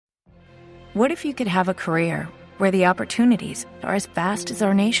What if you could have a career where the opportunities are as vast as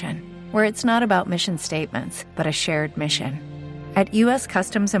our nation, where it's not about mission statements, but a shared mission? At U.S.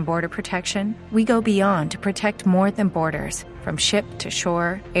 Customs and Border Protection, we go beyond to protect more than borders. From ship to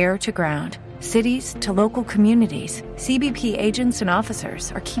shore, air to ground, cities to local communities, CBP agents and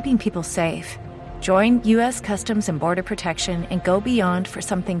officers are keeping people safe. Join U.S. Customs and Border Protection and go beyond for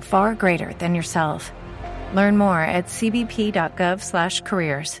something far greater than yourself. Learn more at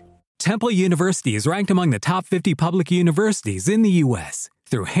cbp.gov/careers. Temple University is ranked among the top 50 public universities in the U.S.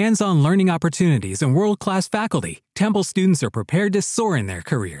 Through hands-on learning opportunities and world-class faculty, Temple students are prepared to soar in their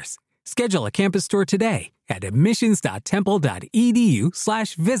careers. Schedule a campus tour today at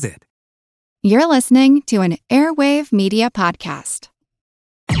admissions.temple.edu/visit. You're listening to an Airwave Media Podcast.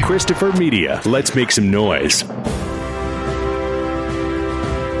 Christopher Media. Let's make some noise.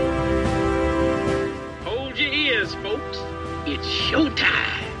 Hold your ears, folks. It's showtime.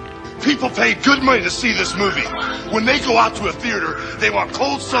 People pay good money to see this movie. When they go out to a theater, they want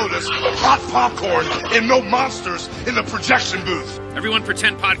cold sodas, hot popcorn, and no monsters in the projection booth. Everyone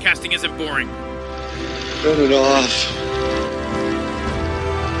pretend podcasting isn't boring. Turn it off.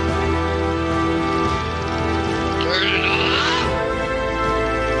 Turn it off.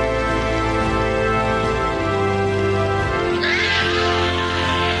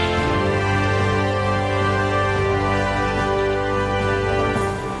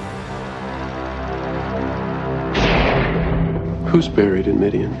 Who's buried in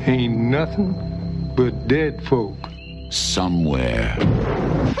Midian? Ain't nothing but dead folk. Somewhere,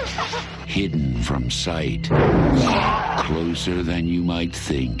 hidden from sight, closer than you might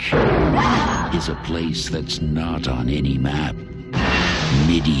think, is a place that's not on any map.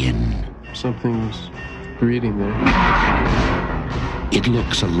 Midian. Something's breeding there. It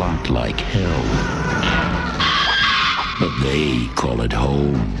looks a lot like hell, but they call it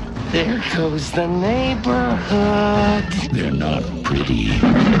home. There goes the neighborhood. They're not pretty.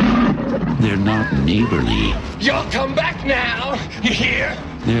 They're not neighborly. You'll come back now, you hear?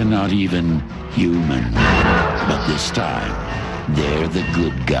 They're not even human. But this time, they're the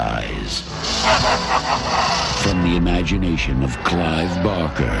good guys. From the imagination of Clive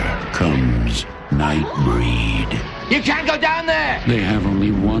Barker comes Nightbreed. You can't go down there! They have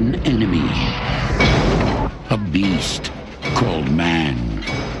only one enemy. A beast called man.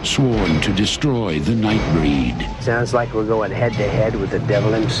 Sworn to destroy the Nightbreed. Sounds like we're going head-to-head with the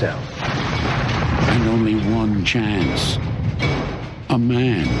devil himself. And only one chance. A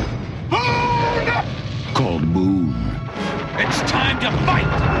man. Boone! Called Boone. It's time to fight!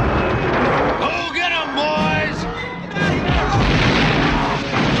 Go get 'em, boys!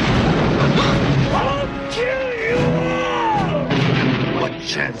 I'll kill you all! What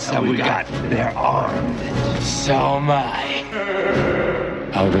chance have we got? They're armed. So am I.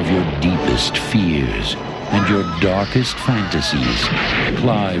 Out of your deepest fears and your darkest fantasies,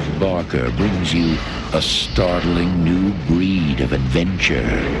 Clive Barker brings you a startling new breed of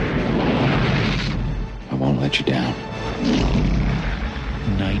adventure. I won't let you down.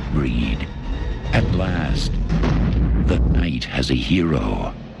 Nightbreed. At last, the night has a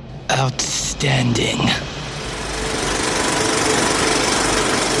hero. Outstanding.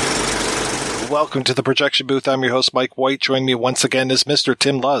 Welcome to the projection booth. I'm your host, Mike White. Joining me once again is Mr.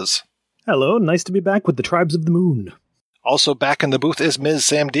 Tim Luz. Hello, nice to be back with the Tribes of the Moon. Also back in the booth is Ms.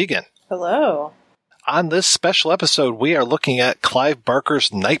 Samm Deighan. Hello. On this special episode, we are looking at Clive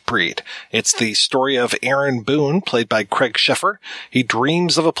Barker's Nightbreed. It's the story of Aaron Boone, played by Criag Sheffer. He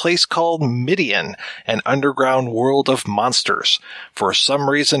dreams of a place called Midian, an underground world of monsters. For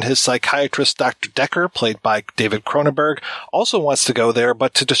some reason, his psychiatrist, Dr. Decker, played by David Cronenberg, also wants to go there,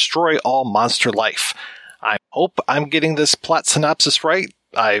 but to destroy all monster life. I hope I'm getting this plot synopsis right.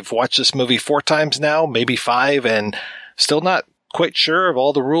 I've watched this movie 4 times now, maybe 5, and still not quite sure of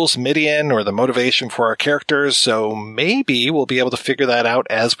all the rules of Midian or the motivation for our characters, so maybe we'll be able to figure that out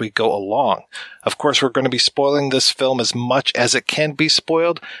as we go along. Of course, we're going to be spoiling this film as much as it can be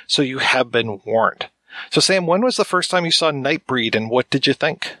spoiled, so you have been warned. So Sam, when was the first time you saw Nightbreed, and what did you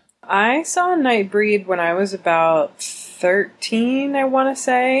think? I saw Nightbreed when I was about 13, I want to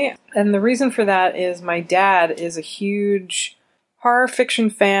say. And the reason for that is my dad is a huge horror fiction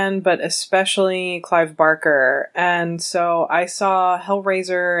fan, but especially Clive Barker. And so I saw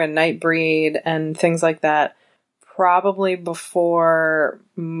Hellraiser and Nightbreed and things like that probably before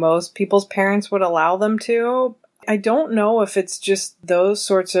most people's parents would allow them to. I don't know if it's just those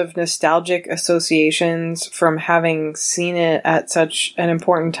sorts of nostalgic associations from having seen it at such an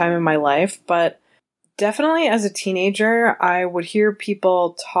important time in my life, but Definitely as a teenager, I would hear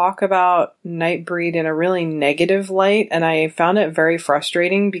people talk about Nightbreed in a really negative light, and I found it very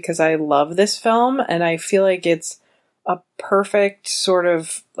frustrating because I love this film, and I feel like it's a perfect sort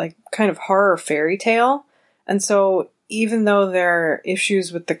of like kind of horror fairy tale. And so even though there are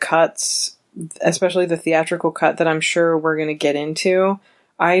issues with the cuts, especially the theatrical cut that I'm sure we're going to get into,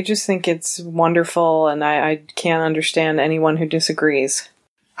 I just think it's wonderful, and I can't understand anyone who disagrees.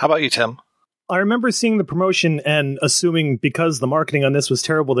 How about you, Tim? I remember seeing the promotion and assuming because the marketing on this was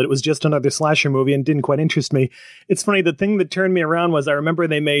terrible that it was just another slasher movie and didn't quite interest me. It's funny, the thing that turned me around was I remember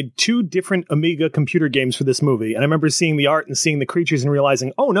they made 2 different Amiga computer games for this movie. And I remember seeing the art and seeing the creatures and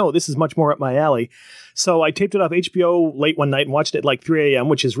realizing, oh no, this is much more up my alley. So I taped it off HBO late one night and watched it at like 3 a.m.,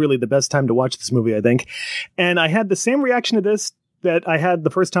 which is really the best time to watch this movie, I think. And I had the same reaction to this that I had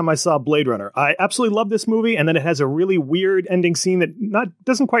the first time I saw Blade Runner. I absolutely love this movie, and then it has a really weird ending scene that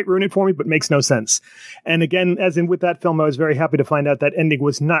doesn't quite ruin it for me, but makes no sense. And again, as in with that film, I was very happy to find out that ending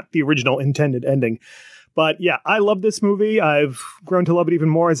was not the original intended ending. But yeah, I love this movie. I've grown to love it even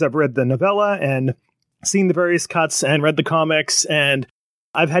more as I've read the novella and seen the various cuts and read the comics, and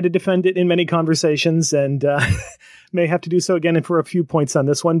I've had to defend it in many conversations, and may have to do so again for a few points on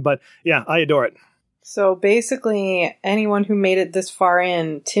this one. But yeah, I adore it. So basically, anyone who made it this far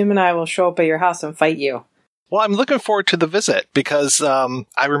in, Tim and I will show up at your house and fight you. Well, I'm looking forward to the visit because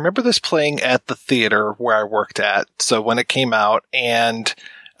I remember this playing at the theater where I worked at. So when it came out, and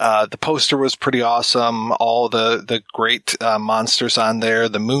the poster was pretty awesome. All the great monsters on there.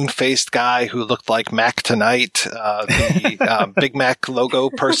 The moon-faced guy who looked like Mac Tonight, the Big Mac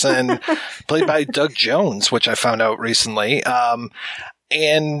logo person, played by Doug Jones, which I found out recently.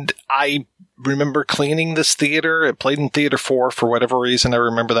 And I remember cleaning this theater. It played in Theater 4 for whatever reason. I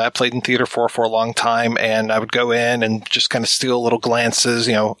remember that. Played in Theater 4 for a long time. And I would go in and just kind of steal little glances,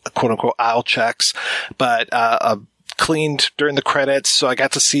 quote unquote aisle checks. But, cleaned during the credits. So I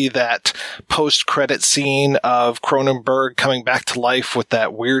got to see that post-credit scene of Cronenberg coming back to life with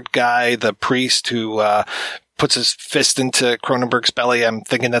that weird guy, the priest who, puts his fist into Cronenberg's belly. I'm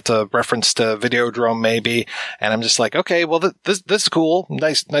thinking that's a reference to Videodrome, maybe. And I'm just like, okay, well, this is cool.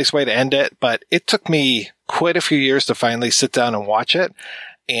 Nice way to end it. But it took me quite a few years to finally sit down and watch it.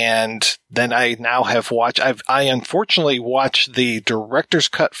 And then I now have watched, I unfortunately watched the director's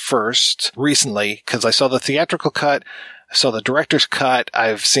cut first recently because I saw the theatrical cut. I saw the director's cut.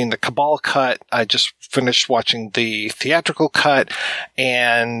 I've seen the Cabal cut. I just finished watching the theatrical cut,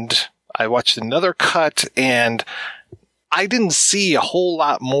 and I watched another cut, and I didn't see a whole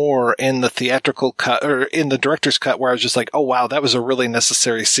lot more in the theatrical cut or in the director's cut where I was just like, oh, wow, that was a really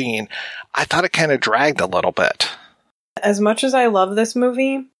necessary scene. I thought it kind of dragged a little bit. As much as I love this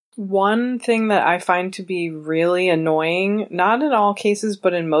movie, one thing that I find to be really annoying, not in all cases,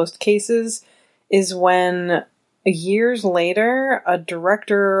 but in most cases, is when years later, a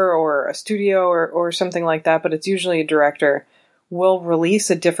director or a studio or something like that, but it's usually a director, will release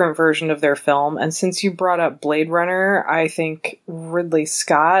a different version of their film. And since you brought up Blade Runner, I think Ridley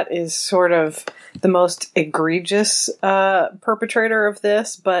Scott is sort of the most egregious perpetrator of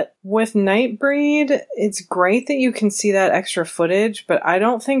this. But with Nightbreed, it's great that you can see that extra footage, but I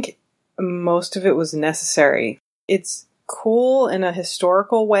don't think most of it was necessary. It's cool in a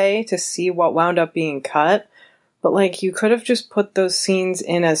historical way to see what wound up being cut, but like you could have just put those scenes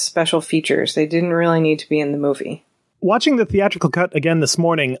in as special features. They didn't really need to be in the movie. Watching the theatrical cut again this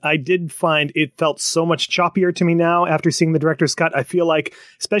morning, I did find it felt so much choppier to me now after seeing the director's cut. I feel like,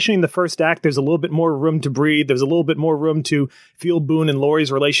 especially in the first act, there's a little bit more room to breathe. There's a little bit more room to feel Boone and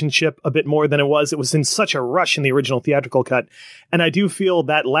Laurie's relationship a bit more than it was. It was in such a rush in the original theatrical cut. And I do feel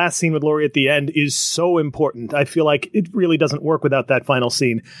that last scene with Laurie at the end is so important. I feel like it really doesn't work without that final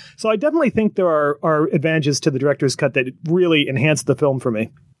scene. So I definitely think there are advantages to the director's cut that really enhanced the film for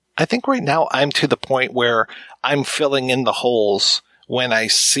me. I think right now I'm to the point where I'm filling in the holes when I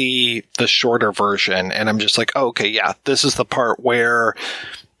see the shorter version, and I'm just like, oh, okay, yeah, this is the part where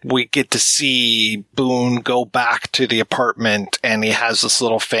we get to see Boone go back to the apartment, and he has this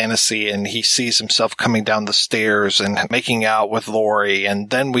little fantasy, and he sees himself coming down the stairs and making out with Laurie, and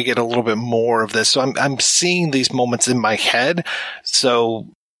then we get a little bit more of this. So I'm seeing these moments in my head. So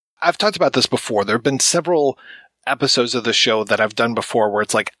I've talked about this before. There have been several episodes of the show that I've done before where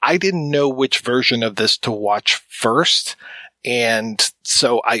it's like, I didn't know which version of this to watch first. And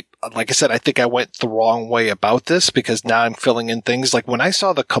so like I said, I think I went the wrong way about this because now I'm filling in things. Like when I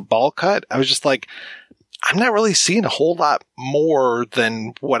saw the Cabal cut, I was just like, I'm not really seeing a whole lot more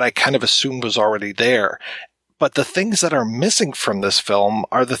than what I kind of assumed was already there. But the things that are missing from this film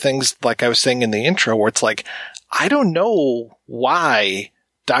are the things, like I was saying in the intro, where it's like, I don't know why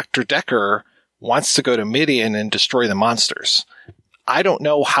Dr. Decker wants to go to Midian and destroy the monsters. I don't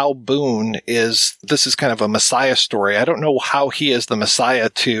know how Boone is, this is kind of a Messiah story. I don't know how he is the Messiah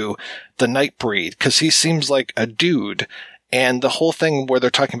to the Nightbreed, because he seems like a dude. And the whole thing where they're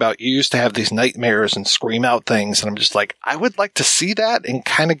talking about you used to have these nightmares and scream out things. And I'm just like, I would like to see that and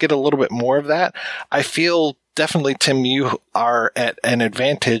kind of get a little bit more of that. I feel definitely, Tim, you are at an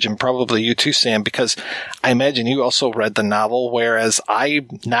advantage, and probably you too, Sam, because I imagine you also read the novel, whereas I'm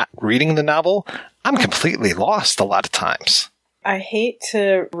not reading the novel. I'm completely lost a lot of times. I hate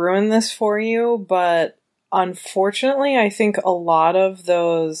to ruin this for you, but unfortunately, I think a lot of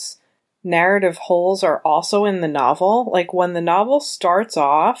those narrative holes are also in the novel. Like, when the novel starts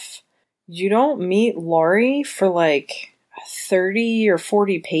off, you don't meet Laurie for like 30 or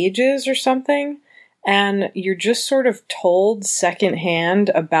 40 pages or something, and you're just sort of told secondhand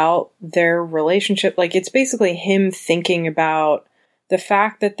about their relationship. Like, it's basically him thinking about the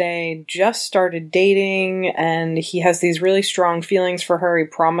fact that they just started dating, and he has these really strong feelings for her. He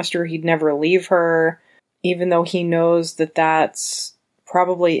promised her he'd never leave her, even though he knows that that's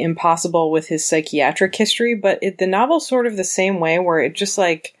probably impossible with his psychiatric history. But the novel's sort of the same way, where it just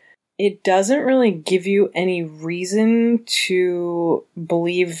like, it doesn't really give you any reason to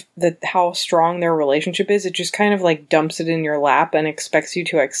believe that how strong their relationship is. It just kind of like dumps it in your lap and expects you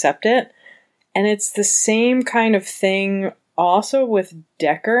to accept it. And it's the same kind of thing also with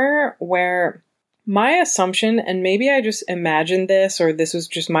Decker, where my assumption, and maybe I just imagined this, or this was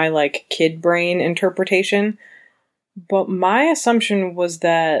just my like kid brain interpretation, but my assumption was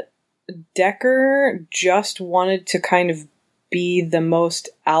that Decker just wanted to kind of be the most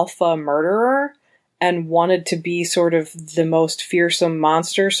alpha murderer and wanted to be sort of the most fearsome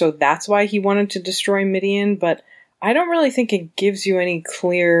monster, so that's why he wanted to destroy Midian, but I don't really think it gives you any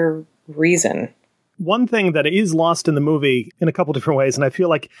clear reason. One thing that is lost in the movie in a couple different ways, and I feel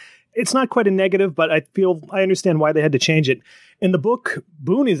like it's not quite a negative, but I understand why they had to change it. In the book,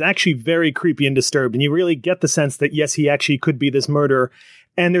 Boone is actually very creepy and disturbed, and you really get the sense that, yes, he actually could be this murderer.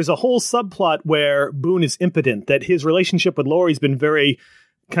 And there's a whole subplot where Boone is impotent, that his relationship with Laurie's been very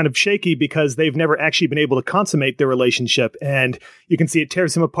kind of shaky because they've never actually been able to consummate their relationship. And you can see it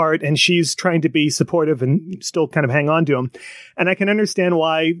tears him apart, and she's trying to be supportive and still kind of hang on to him. And I can understand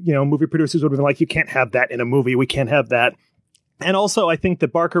why, movie producers would have been like, you can't have that in a movie. We can't have that. And also, I think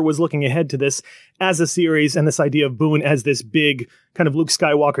that Barker was looking ahead to this as a series and this idea of Boone as this big kind of Luke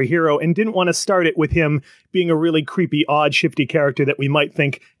Skywalker hero, and didn't want to start it with him being a really creepy, odd, shifty character that we might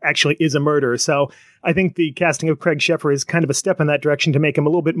think actually is a murderer. So I think the casting of Criag Sheffer is kind of a step in that direction to make him a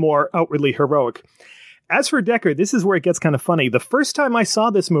little bit more outwardly heroic. As for Decker, this is where it gets kind of funny. The first time I saw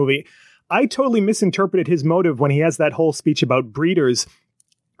this movie, I totally misinterpreted his motive when he has that whole speech about breeders.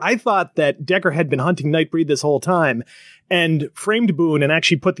 I thought that Decker had been hunting Nightbreed this whole time and framed Boone and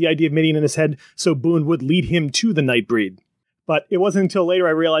actually put the idea of Midian in his head so Boone would lead him to the Nightbreed. But it wasn't until later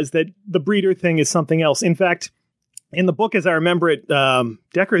I realized that the breeder thing is something else. In fact, in the book, as I remember it,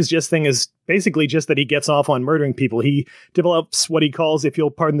 Decker's thing is basically just that he gets off on murdering people. He develops what he calls, if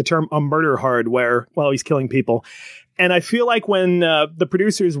you'll pardon the term, a murder hard, while he's killing people. And I feel like when the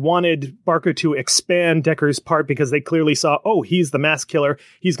producers wanted Barker to expand Decker's part because they clearly saw, oh, he's the mass killer,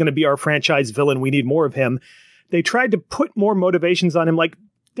 he's going to be our franchise villain, we need more of him, they tried to put more motivations on him. Like,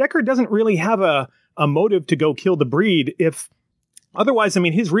 Decker doesn't really have a motive to go kill the breed. Otherwise,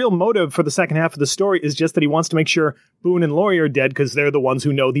 his real motive for the second half of the story is just that he wants to make sure Boone and Laurie are dead because they're the ones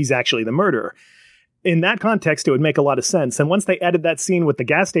who know he's actually the murderer. In that context, it would make a lot of sense. And once they added that scene with the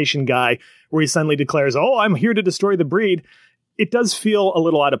gas station guy where he suddenly declares, oh, I'm here to destroy the breed, it does feel a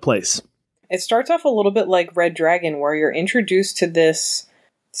little out of place. It starts off a little bit like Red Dragon, where you're introduced to this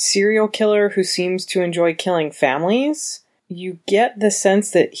serial killer who seems to enjoy killing families. You get the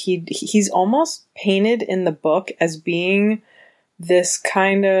sense that he's almost painted in the book as being this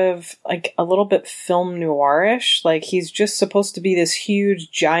kind of like a little bit film noirish. Like, he's just supposed to be this huge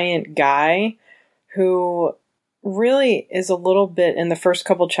giant guy who really is a little bit in the first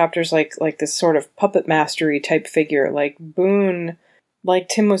couple chapters like this sort of puppet mastery type figure. Like, Boone, like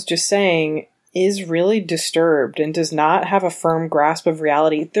Tim was just saying, is really disturbed and does not have a firm grasp of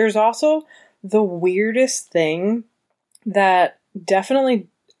reality. There's also the weirdest thing that definitely,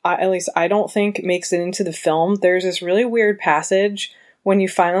 at least I don't think, makes it into the film. There's this really weird passage when you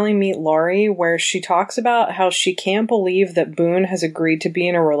finally meet Laurie where she talks about how she can't believe that Boone has agreed to be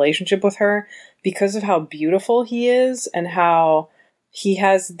in a relationship with her because of how beautiful he is and how he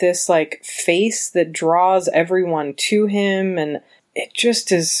has this like face that draws everyone to him. And it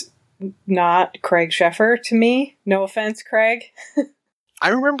just is not Criag Sheffer to me. No offense, Craig. I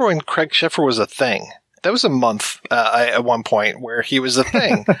remember when Criag Sheffer was a thing. That was a month at one point where he was a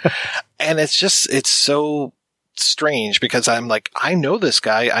thing. And it's so strange because I'm like, I know this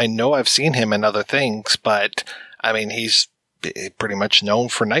guy. I know I've seen him in other things, but I mean, he's pretty much known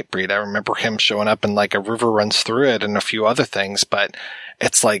for Nightbreed. I remember him showing up in like A River Runs Through It and a few other things, but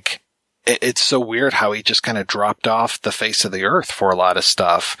it's like, it's so weird how he just kind of dropped off the face of the earth for a lot of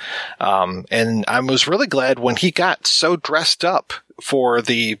stuff. And I was really glad when he got so dressed up for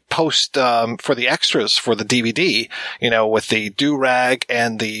the for the extras for the DVD, with the do-rag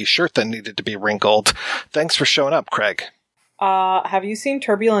and the shirt that needed to be wrinkled. Thanks for showing up, Craig. Have you seen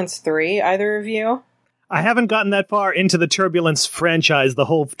Turbulence 3, either of you? I haven't gotten that far into the Turbulence franchise, the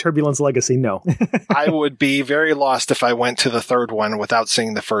whole Turbulence legacy, no. I would be very lost if I went to the third one without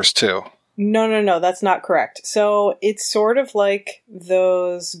seeing the first two. No, that's not correct. So it's sort of like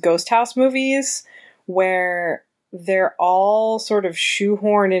those Ghost House movies where they're all sort of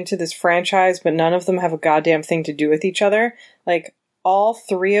shoehorned into this franchise, but none of them have a goddamn thing to do with each other. Like, all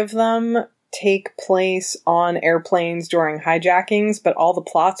three of them take place on airplanes during hijackings, but all the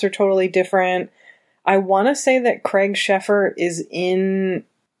plots are totally different. I want to say that Criag Sheffer is in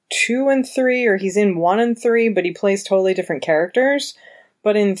 2 and 3, or he's in 1 and 3, but he plays totally different characters.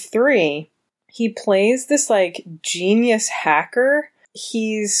 But in 3, he plays this, like, genius hacker.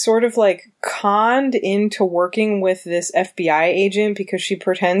 He's sort of, like, conned into working with this FBI agent because she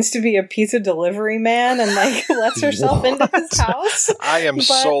pretends to be a pizza delivery man and, like, lets herself into his house. I am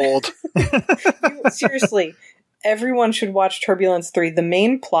sold. Seriously, everyone should watch Turbulence 3. The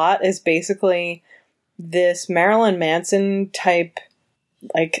main plot is basically this Marilyn Manson type,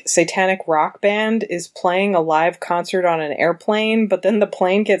 like, satanic rock band is playing a live concert on an airplane, but then the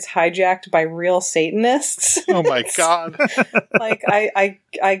plane gets hijacked by real Satanists. Oh my God. Like,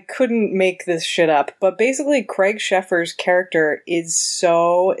 I couldn't make this shit up. But basically, Criag Sheffer's character is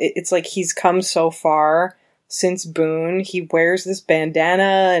it's like he's come so far since Boone. He wears this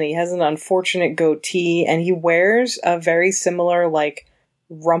bandana, and he has an unfortunate goatee, and he wears a very similar, like,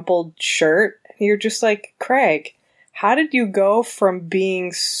 rumpled shirt. You're just like, Craig, how did you go from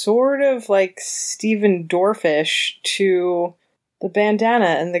being sort of like Steven Dorfish to the bandana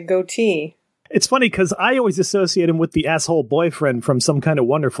and the goatee? It's funny because I always associate him with the asshole boyfriend from Some Kind of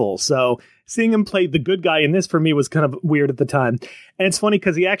Wonderful. So seeing him play the good guy in this for me was kind of weird at the time. And it's funny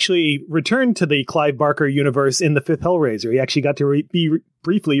because he actually returned to the Clive Barker universe in the fifth Hellraiser. He actually got to be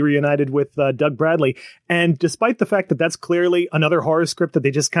briefly reunited with Doug Bradley. And despite the fact that that's clearly another horror script that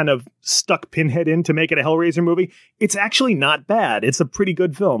they just kind of stuck Pinhead in to make it a Hellraiser movie, it's actually not bad. It's a pretty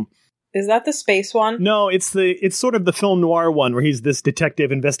good film. Is that the space one? No, it's sort of the film noir one where he's this detective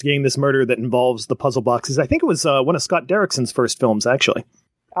investigating this murder that involves the puzzle boxes. I think it was one of Scott Derrickson's first films, actually.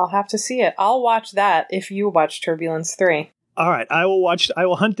 I'll have to see it. I'll watch that if you watch Turbulence 3. All right, I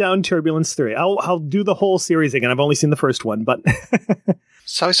will hunt down Turbulence 3. I'll do the whole series again. I've only seen the first one, but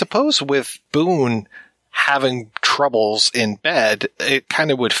So I suppose with Boone having troubles in bed, it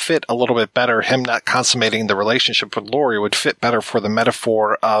kind of would fit a little bit better. Him not consummating the relationship with Laurie would fit better for the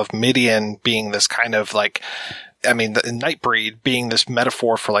metaphor of Midian being this kind of like, I mean, the Nightbreed being this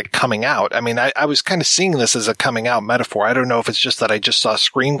metaphor for like coming out. I mean, I was kind of seeing this as a coming out metaphor. I don't know if it's just that I just saw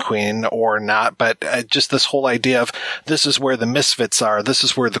Scream Queen or not, but just this whole idea of this is where the misfits are. This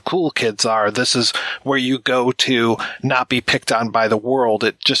is where the cool kids are. This is where you go to not be picked on by the world.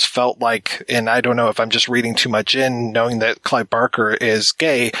 It just felt like, and I don't know if I'm just reading too much in, knowing that Clive Barker is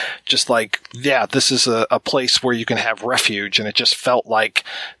gay, just like, yeah, this is a place where you can have refuge. And it just felt like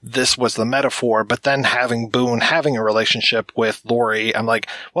this was the metaphor. But then having Boone having a relationship with Laurie, I'm like,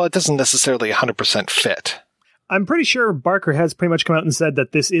 well, it doesn't necessarily 100% fit. I'm pretty sure Barker has pretty much come out and said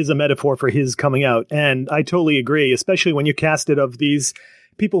that this is a metaphor for his coming out. And I totally agree, especially when you cast it of these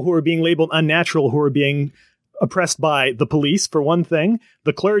people who are being labeled unnatural, who are being oppressed by the police, for one thing,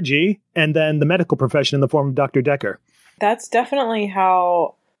 the clergy, and then the medical profession in the form of Dr. Decker. That's definitely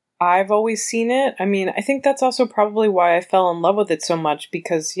how I've always seen it. I mean, I think that's also probably why I fell in love with it so much,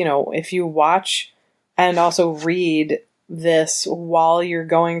 because, you know, if you watch and also read this while you're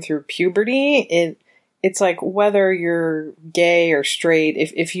going through puberty, it's like whether you're gay or straight,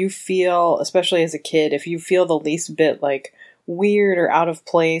 if you feel, especially as a kid, if you feel the least bit like weird or out of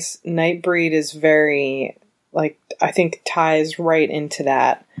place, Nightbreed is very, like, I think ties right into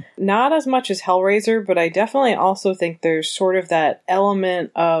that. Not as much as Hellraiser, but I definitely also think there's sort of that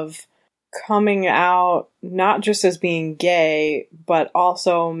element of coming out not just as being gay, but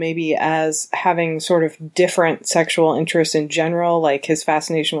also maybe as having sort of different sexual interests in general, like his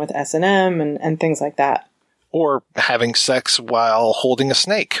fascination with S&M and things like that. Or having sex while holding a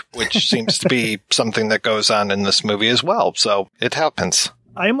snake, which seems to be something that goes on in this movie as well. So it happens.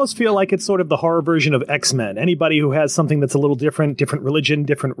 I almost feel like it's sort of the horror version of X-Men. Anybody who has something that's a little different religion,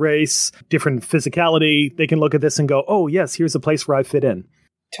 different race, different physicality, they can look at this and go, oh, yes, here's a place where I fit in.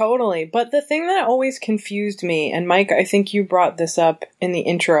 Totally. But the thing that always confused me, and Mike, I think you brought this up in the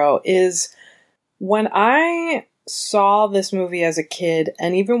intro, is when I saw this movie as a kid,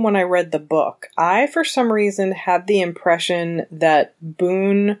 and even when I read the book, I, for some reason, had the impression that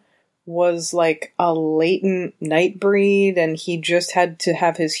Boone was like a latent Nightbreed, and he just had to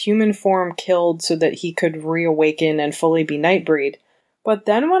have his human form killed so that he could reawaken and fully be Nightbreed. But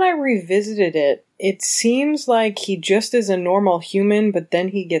then when I revisited it, it seems like he just is a normal human, but then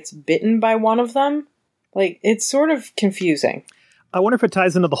he gets bitten by one of them. Like, it's sort of confusing. I wonder if it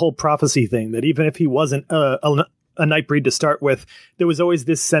ties into the whole prophecy thing, that even if he wasn't a Nightbreed to start with, there was always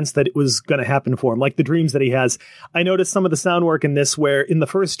this sense that it was going to happen for him, like the dreams that he has. I noticed some of the sound work in this where in the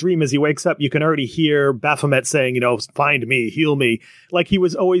first dream as he wakes up, you can already hear Baphomet saying, find me, heal me. Like he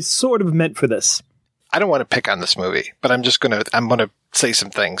was always sort of meant for this. I don't want to pick on this movie, but I'm going to say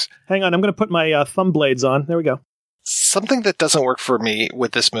some things. Hang on, I'm going to put my thumb blades on. There we go. Something that doesn't work for me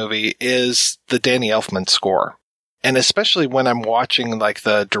with this movie is the Danny Elfman score. And especially when I'm watching like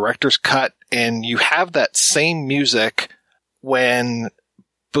the director's cut and you have that same music when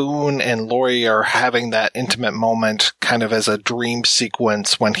Boone and Laurie are having that intimate moment kind of as a dream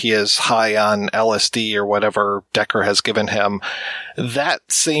sequence when he is high on LSD or whatever Decker has given him. That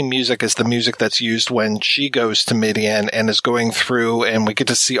same music is the music that's used when she goes to Midian and is going through and we get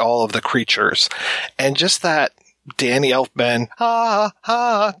to see all of the creatures. And just that Danny Elfman,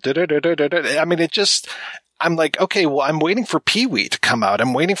 I mean, it just... I'm like, okay, well, I'm waiting for Pee-wee to come out.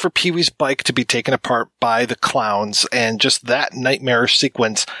 I'm waiting for Pee-wee's bike to be taken apart by the clowns. And just that nightmarish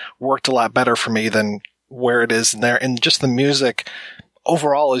sequence worked a lot better for me than where it is in there. And just the music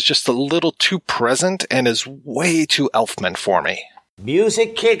overall is just a little too present and is way too Elfman for me.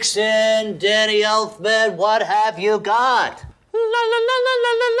 Music kicks in. Danny Elfman, what have you got?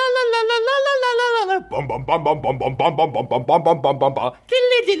 Bum bum bum bum bum bum bum bum bum bum bum bum bum bum bum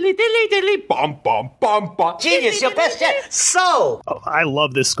diddly diddly diddly diddly bum bum bum bum. Genius, your best yet. So, I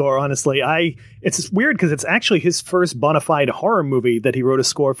love this score. Honestly, it's weird because it's actually his first bona fide horror movie that he wrote a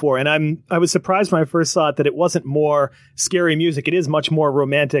score for, and I was surprised when I first saw it that it wasn't more scary music. It is much more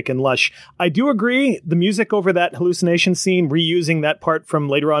romantic and lush. I do agree. The music over that hallucination scene, reusing that part from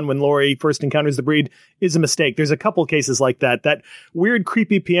later on when Laurie first encounters the breed, is a mistake. There's a couple cases like that. That weird,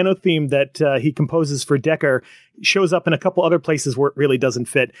 creepy piano theme that he composes for Decker shows up in a couple other places where it really doesn't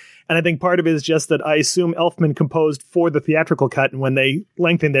fit. And I think part of it is just that I assume Elfman composed for the theatrical cut, and when they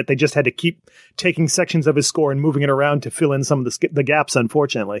lengthened it, they just had to keep taking sections of his score and moving it around to fill in some of the gaps,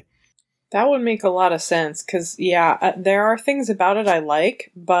 unfortunately. That would make a lot of sense, because, there are things about it I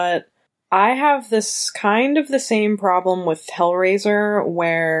like, but I have this kind of the same problem with Hellraiser,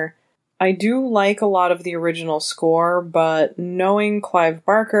 where I do like a lot of the original score, but knowing Clive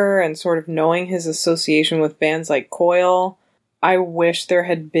Barker and sort of knowing his association with bands like Coil, I wish there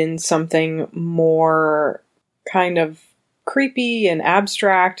had been something more kind of creepy and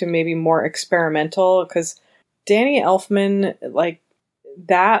abstract and maybe more experimental, because Danny Elfman, like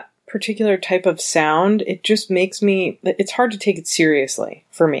that particular type of sound, it just makes it's hard to take it seriously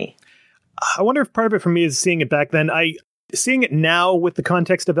for me. I wonder if part of it for me is seeing it back then. Seeing it now with the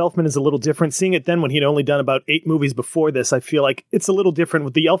context of Elfman is a little different. Seeing it then when he'd only done about 8 movies before this, I feel like it's a little different.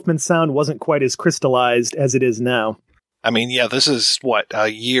 With the Elfman sound wasn't quite as crystallized as it is now. I mean, yeah, this is a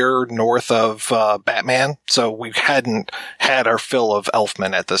year north of Batman, so we hadn't had our fill of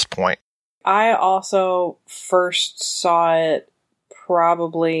Elfman at this point. I also first saw it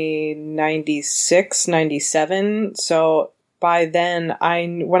probably 96, 97, so by then,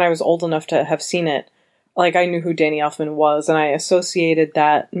 when I was old enough to have seen it, like, I knew who Danny Elfman was, and I associated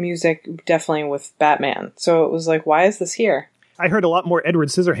that music definitely with Batman. So it was like, why is this here? I heard a lot more Edward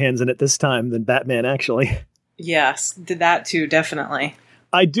Scissorhands in it this time than Batman, actually. Yes, did that too, definitely.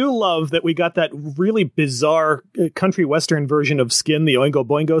 I do love that we got that really bizarre country western version of Skin, the Oingo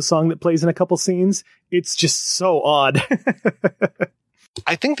Boingo song that plays in a couple scenes. It's just so odd.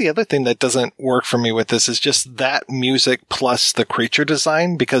 I think the other thing that doesn't work for me with this is just that music plus the creature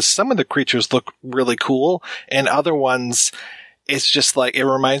design, because some of the creatures look really cool and other ones, it's just like, it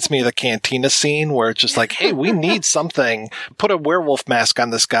reminds me of the cantina scene where it's just like, hey, we need something. Put a werewolf mask on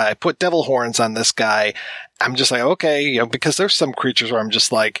this guy, put devil horns on this guy. I'm just like, okay, because there's some creatures where I'm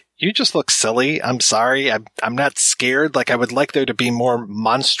just like, you just look silly. I'm sorry. I'm not scared. Like, I would like there to be more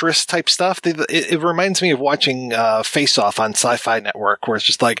monstrous type stuff. It reminds me of watching Face Off on Sci-Fi Network, where it's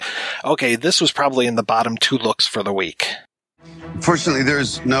just like, okay, this was probably in the bottom 2 looks for the week. Fortunately,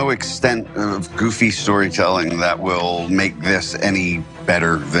 there's no extent of goofy storytelling that will make this any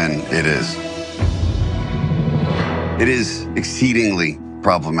better than it is. It is exceedingly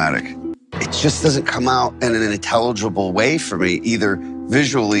problematic. It just doesn't come out in an intelligible way for me, either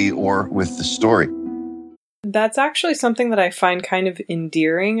visually or with the story. That's actually something that I find kind of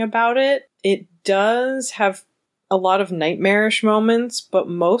endearing about it. It does have a lot of nightmarish moments, but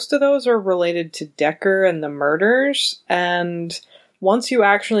most of those are related to Decker and the murders. And once you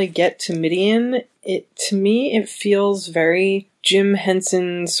actually get to Midian, to me, it feels very Jim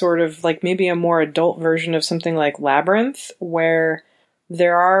Henson, sort of like maybe a more adult version of something like Labyrinth, where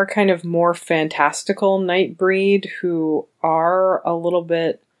there are kind of more fantastical Nightbreed who are a little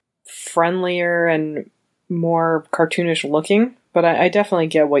bit friendlier and more cartoonish looking. But I definitely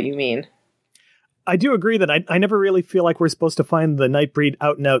get what you mean. I do agree that I never really feel like we're supposed to find the Nightbreed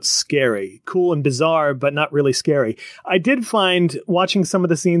out and out scary. Cool and bizarre, but not really scary. I did find, watching some of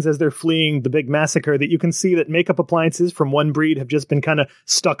the scenes as they're fleeing the big massacre, that you can see that makeup appliances from one breed have just been kind of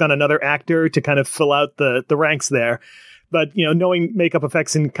stuck on another actor to kind of fill out the ranks there. But, you know, knowing makeup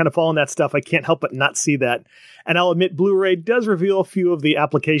effects and kind of following that stuff, I can't help but not see that. And I'll admit, Blu-ray does reveal a few of the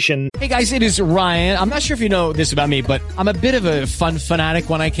application. Hey guys, it is Ryan. I'm not sure if you know this about me, but I'm a bit of a fun fanatic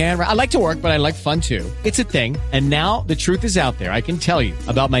when I can. I like to work, but I like fun too. It's a thing. And now the truth is out there. I can tell you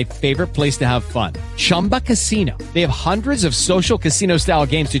about my favorite place to have fun. Chumba Casino. They have hundreds of social casino style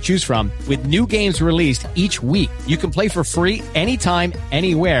games to choose from with new games released each week. You can play for free anytime,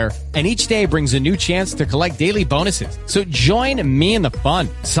 anywhere. And each day brings a new chance to collect daily bonuses. So join me in the fun.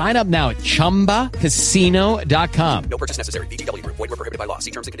 Sign up now at ChumbaCasino.com. No purchase necessary. VGW Group. Void where prohibited by law.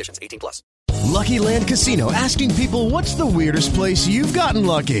 See terms and conditions. 18+. Lucky Land Casino, asking people, what's the weirdest place you've gotten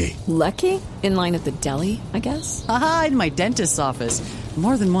lucky? Lucky? In line at the deli, I guess? Aha, in my dentist's office.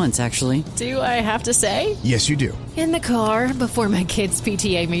 More than once, actually. Do I have to say? Yes, you do. In the car before my kids'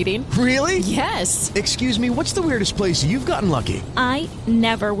 PTA meeting. Really? Yes. Excuse me, what's the weirdest place you've gotten lucky? I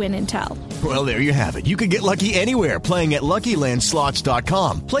never win and tell. Well, there you have it. You can get lucky anywhere, playing at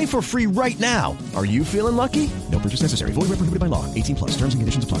LuckyLandSlots.com. Play for free right now. Are you feeling lucky? No purchase necessary. Void where prohibited by law. 18+. Terms and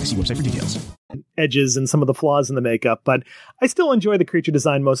conditions apply. See website for details. Edges and some of the flaws in the makeup, but I still enjoy the creature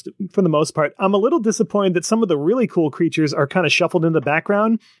design for the most part. I'm a little disappointed that some of the really cool creatures are kind of shuffled in the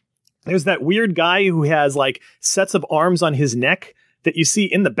background. There's that weird guy who has like sets of arms on his neck that you see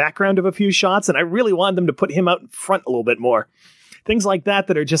in the background of a few shots, and I really wanted them to put him out in front a little bit more. Things like that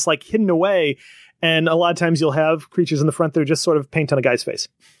are just like hidden away, and a lot of times you'll have creatures in the front that are just sort of paint on a guy's face.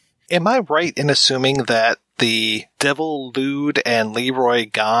 Am I right in assuming that the Devil Lude and Leroy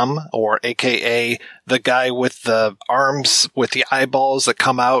Gom, or AKA the guy with the arms with the eyeballs that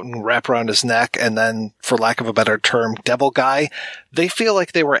come out and wrap around his neck, and then, for lack of a better term, Devil Guy, they feel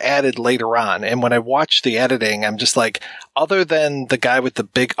like they were added later on. And when I watch the editing, I'm just like, other than the guy with the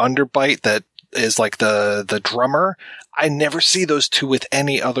big underbite that is like the drummer, I never see those two with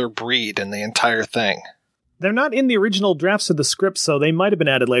any other breed in the entire thing. They're not in the original drafts of the script, so they might have been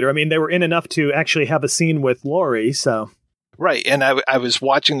added later. I mean, they were in enough to actually have a scene with Laurie, so... Right, and I was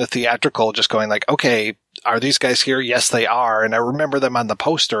watching the theatrical just going like, okay, are these guys here? Yes, they are. And I remember them on the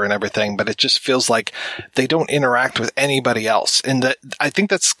poster and everything, but it just feels like they don't interact with anybody else. And I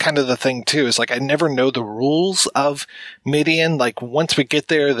think that's kind of the thing too, is like, I never know the rules of Midian. Like, once we get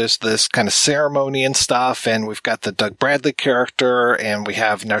there, there's this kind of ceremony and stuff, and we've got the Doug Bradley character, and we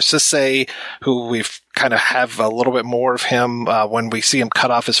have Narcisse, who we've kind of have a little bit more of him when we see him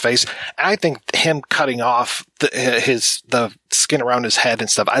cut off his face. And I think him cutting off the skin around his head and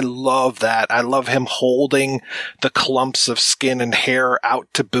stuff, I love that. I love him holding the clumps of skin and hair out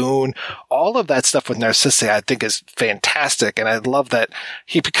to Boone. All of that stuff with Narcisse, I think, is fantastic. And I love that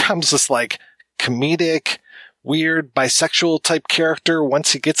he becomes this like comedic, weird bisexual type character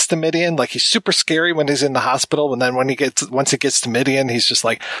once he gets to Midian. Like, he's super scary when he's in the hospital, and then once he gets to Midian, he's just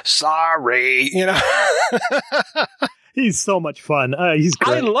like, sorry, you know. He's so much fun. He's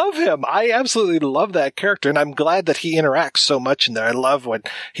great. I love him. I absolutely love that character, and I'm glad that he interacts so much in there. I love when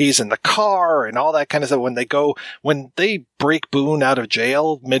he's in the car and all that kind of stuff. When they break Boone out of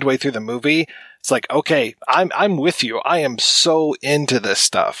jail midway through the movie, it's like, okay, I'm with you. I am so into this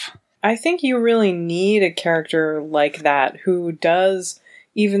stuff. I think you really need a character like that who does,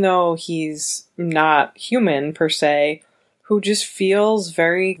 even though he's not human per se, who just feels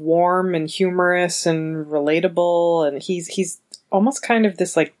very warm and humorous and relatable, and he's almost kind of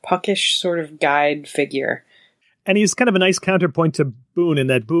this like puckish sort of guide figure. And he's kind of a nice counterpoint to Boone in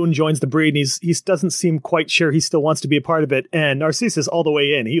that Boone joins the breed and he doesn't seem quite sure he still wants to be a part of it, and Narcisse is all the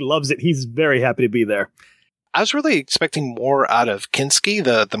way in. He loves it. He's very happy to be there. I was really expecting more out of Kinski,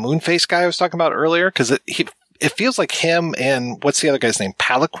 the Moonface guy I was talking about earlier, because it feels like him and what's the other guy's name?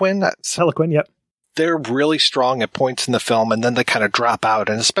 Peliquin? Peliquin, yep. They're really strong at points in the film, and then they kind of drop out,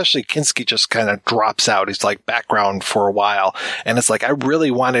 and especially Kinski just kind of drops out. He's like background for a while, and it's like I really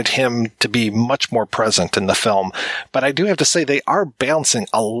wanted him to be much more present in the film. But I do have to say they are balancing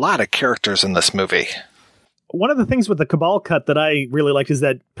a lot of characters in this movie. One of the things with the Cabal cut that I really liked is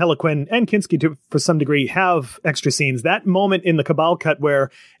that Peliquin and Kinski, to some degree, have extra scenes. That moment in the Cabal cut where,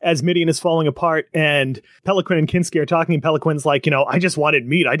 as Midian is falling apart and Peliquin and Kinski are talking, Peliquin's like, I just wanted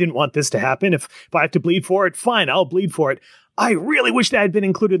meat. I didn't want this to happen. If I have to bleed for it, fine, I'll bleed for it. I really wish that had been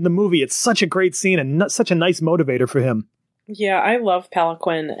included in the movie. It's such a great scene and such a nice motivator for him. Yeah, I love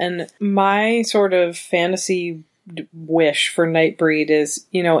Peliquin. And my sort of fantasy wish for Nightbreed is,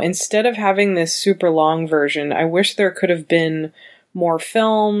 instead of having this super long version, I wish there could have been more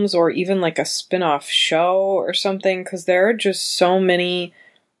films or even like a spin-off show or something, because there are just so many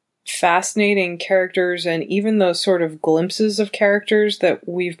fascinating characters, and even those sort of glimpses of characters that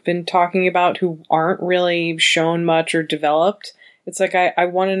we've been talking about who aren't really shown much or developed. It's like I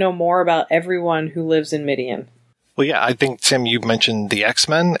want to know more about everyone who lives in Midian. Well, yeah, I think, Tim, you mentioned the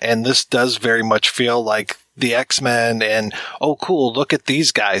X-Men, and this does very much feel like the X-Men and, oh, cool, look at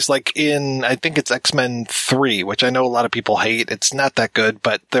these guys. Like in, I think it's X-Men 3, which I know a lot of people hate. It's not that good,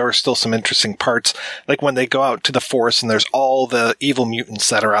 but there are still some interesting parts. Like when they go out to the forest and there's all the evil mutants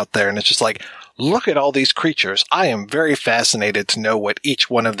that are out there, and it's just like, look at all these creatures. I am very fascinated to know what each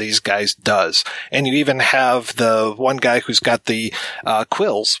one of these guys does. And you even have the one guy who's got the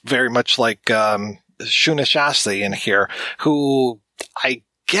quills, very much like Shuna Shasti in here, who I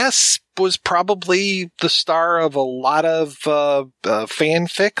guess was probably the star of a lot of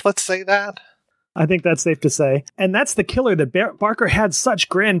fanfic, let's say that. I think that's safe to say. And that's the killer, that Barker had such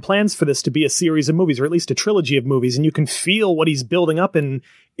grand plans for this to be a series of movies, or at least a trilogy of movies, and you can feel what he's building up in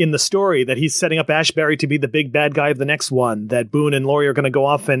the story, that he's setting up Ashbury to be the big bad guy of the next one, that Boone and Laurie are going to go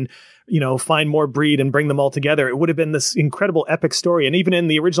off and, find more breed and bring them all together. It would have been this incredible epic story. And even in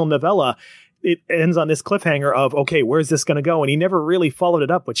the original novella, it ends on this cliffhanger of, okay, where's this going to go? And he never really followed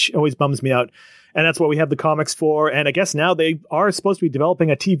it up, which always bums me out. And that's what we have the comics for. And I guess now they are supposed to be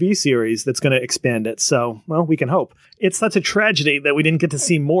developing a TV series that's going to expand it. So, well, we can hope. It's such a tragedy that we didn't get to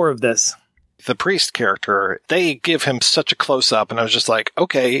see more of this. The priest character, they give him such a close-up, and I was just like,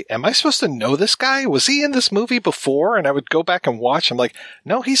 okay, am I supposed to know this guy? Was he in this movie before? And I would go back and watch. I'm like,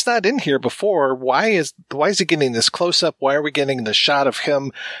 no, he's not in here before. Why is he getting this close-up? Why are we getting the shot of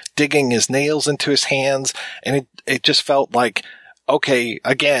him digging his nails into his hands? And it just felt like, okay,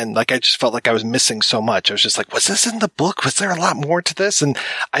 again, like I just felt like I was missing so much. I was just like, was this in the book? Was there a lot more to this? And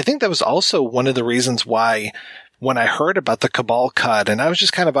I think that was also one of the reasons why, when I heard about the Cabal cut, and I was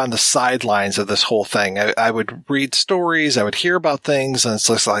just kind of on the sidelines of this whole thing, I would read stories, I would hear about things, and it's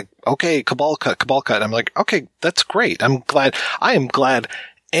just like, okay, Cabal cut. I'm like, okay, that's great. I am glad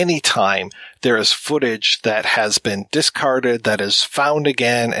anytime there is footage that has been discarded, that is found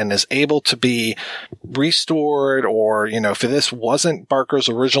again and is able to be restored, or, if this wasn't Barker's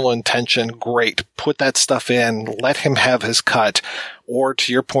original intention, great, put that stuff in, let him have his cut. Or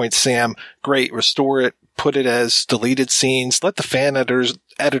to your point, Sam, great, restore it, put it as deleted scenes, let the fan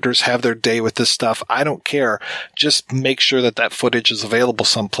editors have their day with this stuff. I don't care. Just make sure that footage is available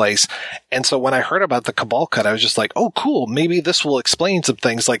someplace. And so when I heard about the Cabal cut, I was just like, oh, cool. Maybe this will explain some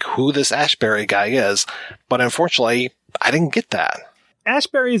things like who this Ashbury guy is. But unfortunately, I didn't get that.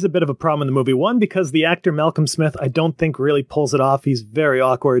 Ashbury is a bit of a problem in the movie. One, because the actor Malcolm Smith, I don't think really pulls it off. He's very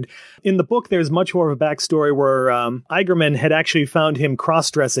awkward. In the book, there's much more of a backstory where Eigerman had actually found him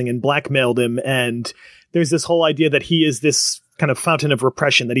cross-dressing and blackmailed him. And there's this whole idea that he is this kind of fountain of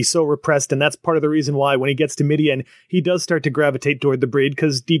repression, that he's so repressed. And that's part of the reason why when he gets to Midian, he does start to gravitate toward the breed,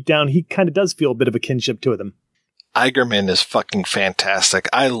 because deep down, he kind of does feel a bit of a kinship to them. Eigerman is fucking fantastic.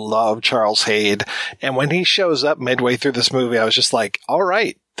 I love Charles Hayde. And when he shows up midway through this movie, I was just like, all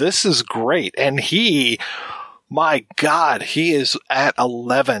right, this is great. And my God, he is at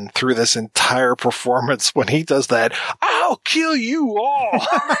 11 through this entire performance when he does that, I'll kill you all.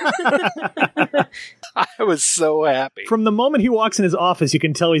 I was so happy. From the moment he walks in his office, you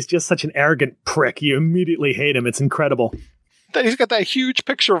can tell he's just such an arrogant prick. You immediately hate him. It's incredible. That he's got that huge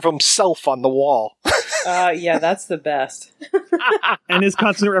picture of himself on the wall. Yeah, that's the best. And his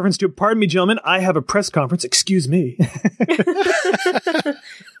constant reference to, pardon me, gentlemen, I have a press conference. Excuse me.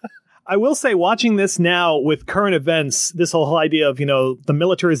 I will say, watching this now with current events, this whole idea of, the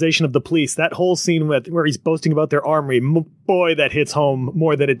militarization of the police, that whole scene where he's boasting about their armory, boy, that hits home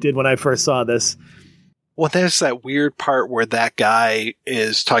more than it did when I first saw this. Well, there's that weird part where that guy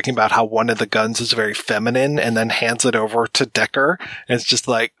is talking about how one of the guns is very feminine and then hands it over to Decker. And it's just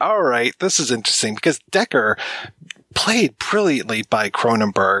like, all right, this is interesting because Decker played brilliantly by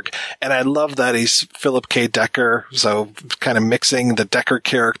Cronenberg. And I love that he's Philip K. Decker. So kind of mixing the Decker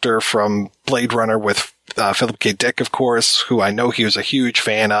character from Blade Runner with Philip K. Dick, of course, who I know he was a huge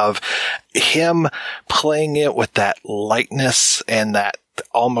fan of. Him playing it with that lightness and that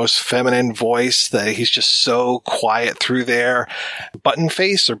almost feminine voice that he's just so quiet through there. Button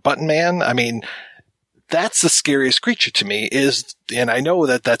Face or Button Man. I mean, that's the scariest creature to me is, and I know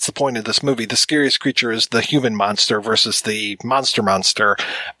that that's the point of this movie. The scariest creature is the human monster versus the monster.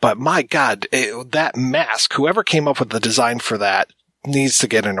 But my God, that mask, whoever came up with the design for that needs to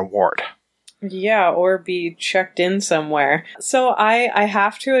get an award. Yeah, or be checked in somewhere. So I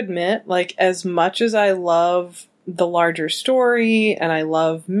have to admit, like, as much as I love the larger story and I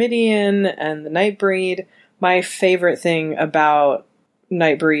love Midian and the Nightbreed, my favorite thing about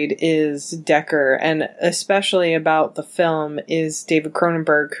Nightbreed is Decker, and especially about the film is David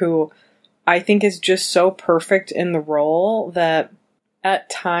Cronenberg, who I think is just so perfect in the role that at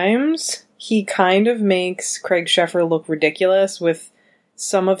times he kind of makes Criag Sheffer look ridiculous with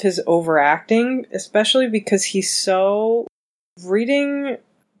some of his overacting, especially because he's so... Reading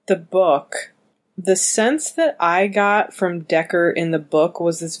the book, the sense that I got from Decker in the book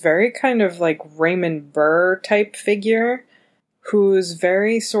was this very kind of like Raymond Burr type figure who's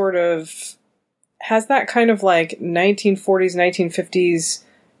very sort of has that kind of like 1940s, 1950s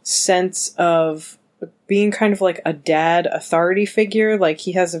sense of being kind of like a dad authority figure. Like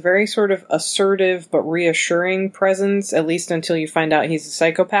he has a very sort of assertive but reassuring presence, at least until you find out he's a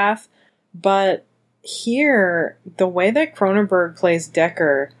psychopath. But here, the way that Cronenberg plays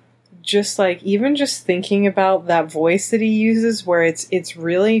Decker, just like even just thinking about that voice that he uses where it's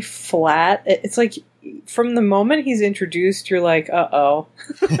really flat. It's like from the moment he's introduced, you're like, uh-oh.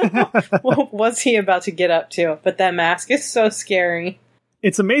 What's he about to get up to? But that mask is so scary.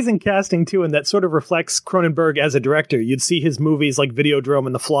 It's amazing casting, too, and that sort of reflects Cronenberg as a director. You'd see his movies like Videodrome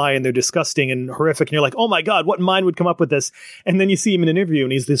and The Fly, and they're disgusting and horrific, and you're like, oh my God, what mind would come up with this? And then you see him in an interview,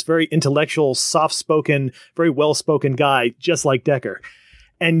 and he's this very intellectual, soft-spoken, very well-spoken guy, just like Decker.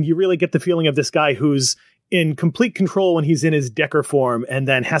 And you really get the feeling of this guy who's in complete control when he's in his Decker form, and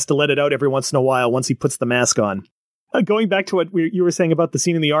then has to let it out every once in a while once he puts the mask on. Going back to what you were saying about the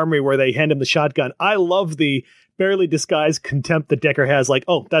scene in the armory where they hand him the shotgun, I love the barely disguised contempt that Decker has. Like,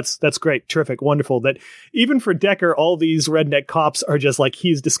 oh, that's great, terrific, wonderful. That even for Decker, all these redneck cops are just like,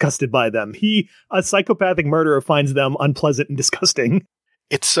 he's disgusted by them. He, a psychopathic murderer, finds them unpleasant and disgusting.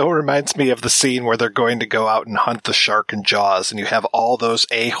 It so reminds me of the scene where they're going to go out and hunt the shark in Jaws, and you have all those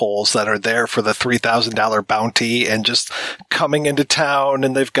a-holes that are there for the $3,000 bounty and just coming into town,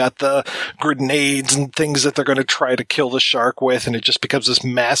 and they've got the grenades and things that they're going to try to kill the shark with, and it just becomes this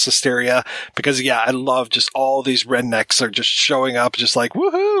mass hysteria because, yeah, I love just all these rednecks are just showing up just like,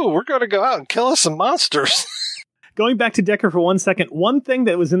 woohoo, we're going to go out and kill us some monsters. Going back to Decker for 1 second, one thing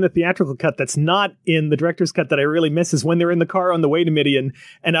that was in the theatrical cut that's not in the director's cut that I really miss is when they're in the car on the way to Midian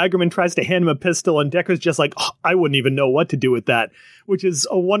and Eigerman tries to hand him a pistol and Decker's just like, oh, I wouldn't even know what to do with that, which is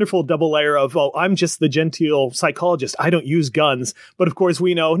a wonderful double layer of, oh, I'm just the genteel psychologist. I don't use guns. But of course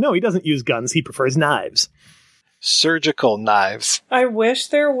we know, no, he doesn't use guns. He prefers knives. Surgical knives. I wish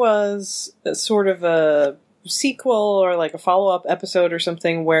there was sort of a sequel or like a follow-up episode or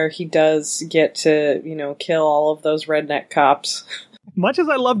something where he does get to, kill all of those redneck cops. Much as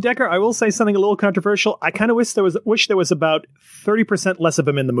I love Decker, I will say something a little controversial. I kind of wish there was about 30% less of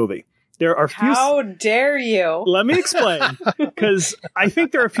him in the movie. There are few. How dare you? Let me explain, because I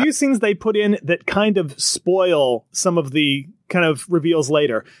think there are a few scenes they put in that kind of spoil some of the kind of reveals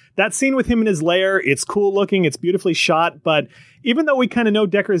later. That scene with him in his lair, it's cool looking, it's beautifully shot, but even though we kind of know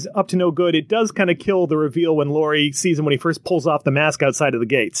Decker's up to no good, it does kind of kill the reveal when Laurie sees him when he first pulls off the mask outside of the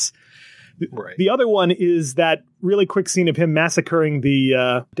gates. Right. The other one is that really quick scene of him massacring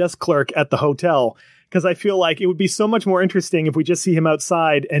the desk clerk at the hotel, because I feel like it would be so much more interesting if we just see him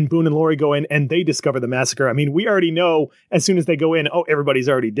outside and Boone and Laurie go in and they discover the massacre. I mean, we already know as soon as they go in, oh, everybody's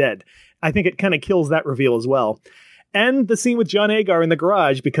already dead. I think it kind of kills that reveal as well. And the scene with John Agar in the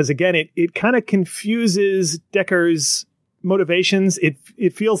garage, because again, it kind of confuses Decker's motivations.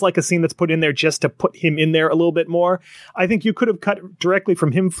 It feels like a scene that's put in there just to put him in there a little bit more. I think you could have cut directly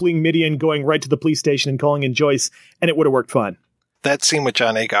from him fleeing Midian, going right to the police station and calling in Joyce, and it would have worked fine. That scene with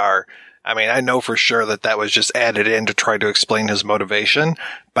John Agar, I mean, I know for sure that was just added in to try to explain his motivation,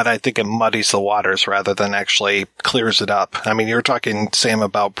 but I think it muddies the waters rather than actually clears it up. I mean, you were talking, Sam,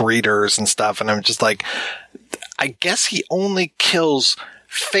 about breeders and stuff, and I'm just like, I guess he only kills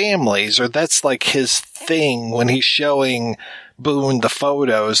families, or that's like his thing when he's showing Boone the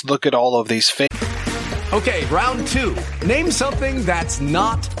photos. Look at all of these families. Okay, round 2. Name something that's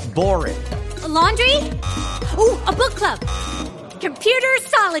not boring. A laundry? Ooh, a book club. Computer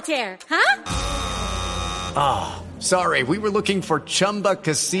solitaire, huh? Ah, sorry, we were looking for Chumba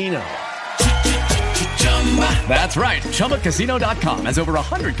Casino. That's right, ChumbaCasino.com has over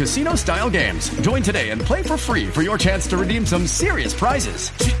 100 casino-style games. Join today and play for free for your chance to redeem some serious prizes.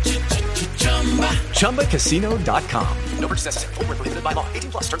 ChumbaCasino.com. No purchase necessary. Void where prohibited by law.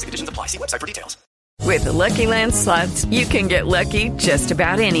 18+ terms and conditions apply. See website for details. With the Lucky Land Slots, you can get lucky just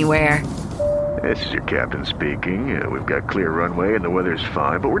about anywhere. This is your captain speaking. We've got clear runway and the weather's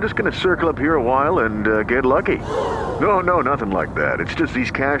fine, but we're just going to circle up here a while and get lucky. No, nothing like that. It's just these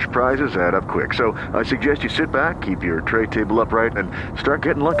cash prizes add up quick. So I suggest you sit back, keep your tray table upright, and start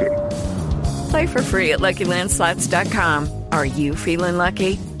getting lucky. Play for free at LuckyLandSlots.com. Are you feeling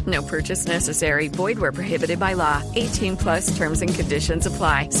lucky? No purchase necessary. Void where prohibited by law. 18+ terms and conditions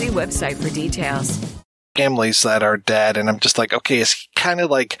apply. See website for details. Families that are dead, and I'm just like, okay, is he kind of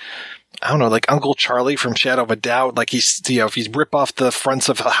like, I don't know, like Uncle Charlie from Shadow of a Doubt? Like he's, if you rip off the fronts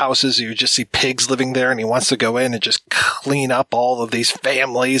of the houses, you just see pigs living there, and he wants to go in and just clean up all of these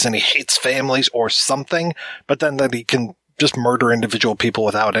families, and he hates families or something, but then that he can just murder individual people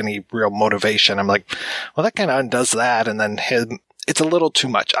without any real motivation. I'm like, well, that kind of undoes that, and then it's a little too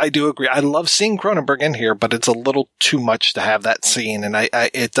much. I do agree. I love seeing Cronenberg in here, but it's a little too much to have that scene. And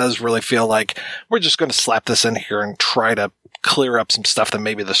it does really feel like we're just going to slap this in here and try to clear up some stuff that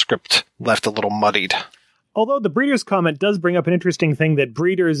maybe the script left a little muddied. Although the breeders comment does bring up an interesting thing, that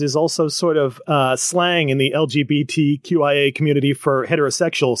breeders is also sort of slang in the LGBTQIA community for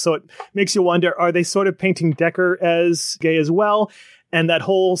heterosexual. So it makes you wonder, are they sort of painting Decker as gay as well? And that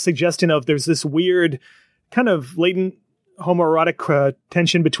whole suggestion of there's this weird kind of latent homoerotic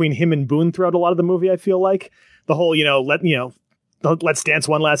tension between him and Boone throughout a lot of the movie, I feel like. The whole, let's dance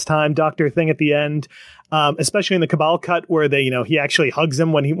one last time doctor thing at the end, especially in the Cabal cut where he actually hugs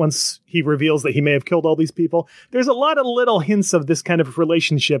him once he reveals that he may have killed all these people. There's a lot of little hints of this kind of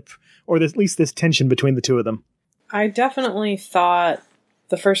relationship, or at least this tension between the two of them. I definitely thought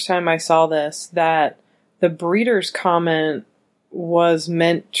the first time I saw this that the breeders comment was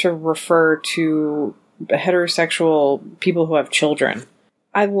meant to refer to heterosexual people who have children.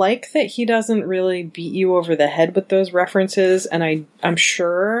 I like that he doesn't really beat you over the head with those references, and I'm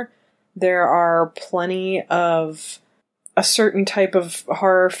sure there are plenty of a certain type of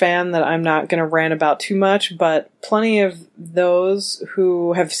horror fan that I'm not going to rant about too much, but plenty of those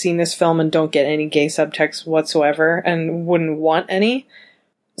who have seen this film and don't get any gay subtext whatsoever and wouldn't want any.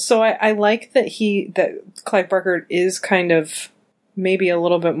 So I like that that Clive Barker is kind of maybe a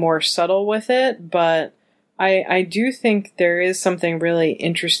little bit more subtle with it, but I do think there is something really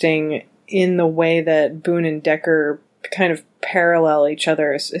interesting in the way that Boone and Decker kind of parallel each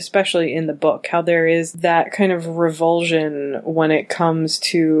other, especially in the book, how there is that kind of revulsion when it comes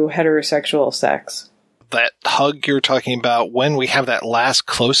to heterosexual sex. That hug you're talking about, when we have that last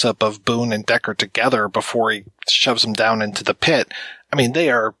close-up of Boone and Decker together before he shoves them down into the pit, I mean, they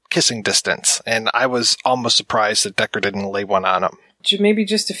are kissing distance, and I was almost surprised that Decker didn't lay one on him. Maybe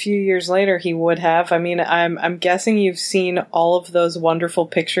just a few years later he would have. I mean, I'm guessing you've seen all of those wonderful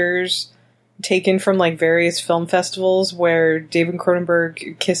pictures taken from like various film festivals where David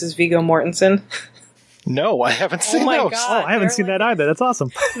Cronenberg kisses Viggo Mortensen. No, I haven't seen those. God, I haven't seen that either. That's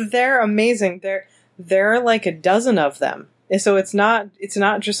awesome. They're amazing. There are like a dozen of them. So it's not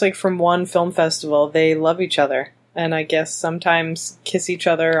just like from one film festival. They love each other, and I guess sometimes kiss each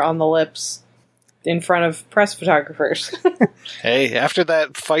other on the lips in front of press photographers. Hey, after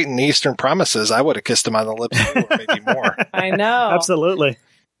that fight in Eastern Promises, I would have kissed him on the lips too, or maybe more. I know. Absolutely.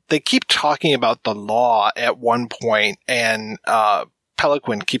 They keep talking about the law at one point, and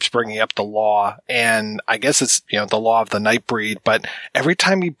Peliquin keeps bringing up the law, and I guess it's, the law of the Nightbreed, but every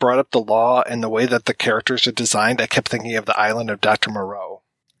time he brought up the law and the way that the characters are designed, I kept thinking of the island of Dr. Moreau.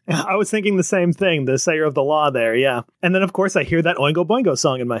 I was thinking the same thing, the sayer of the law there, yeah. And then, of course, I hear that Oingo Boingo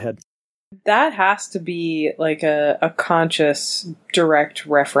song in my head. That has to be like a conscious, direct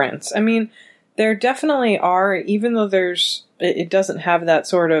reference. I mean, there definitely are, even though it doesn't have that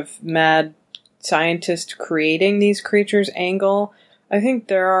sort of mad scientist creating these creatures angle, I think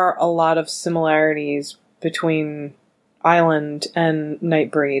there are a lot of similarities between Island and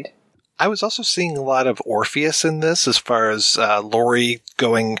Nightbreed. I was also seeing a lot of Orpheus in this, as far as Laurie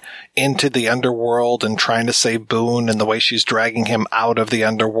going into the underworld and trying to save Boone, and the way she's dragging him out of the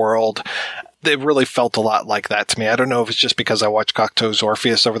underworld. It really felt a lot like that to me. I don't know if it's just because I watched Cocteau's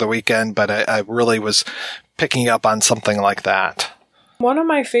Orpheus over the weekend, but I really was picking up on something like that. One of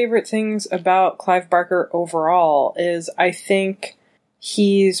my favorite things about Clive Barker overall is I think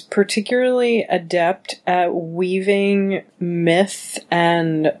he's particularly adept at weaving myth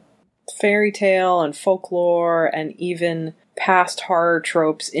and fairy tale and folklore and even past horror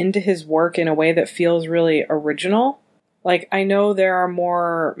tropes into his work in a way that feels really original. Like, I know there are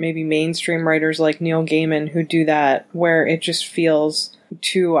more maybe mainstream writers like Neil Gaiman who do that, where it just feels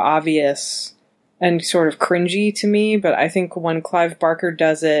too obvious and sort of cringy to me, but I think when Clive Barker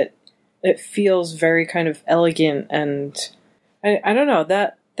does it, it feels very kind of elegant, and I don't know,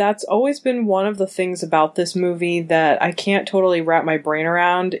 that's always been one of the things about this movie that I can't totally wrap my brain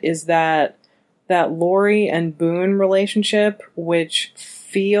around, is that Laurie and Boone relationship, which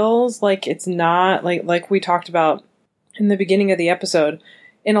feels like it's not, like we talked about in the beginning of the episode,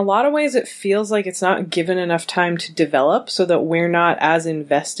 in a lot of ways it feels like it's not given enough time to develop so that we're not as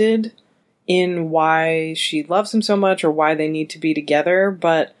invested in why she loves him so much or why they need to be together.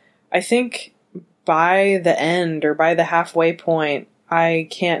 But I think by the end or by the halfway point, I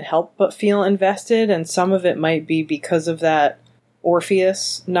can't help but feel invested, and some of it might be because of that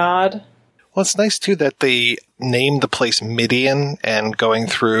Orpheus nod. Well, it's nice, too, that they named the place Midian and going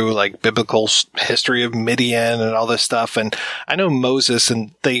through, like, biblical history of Midian and all this stuff. And I know Moses,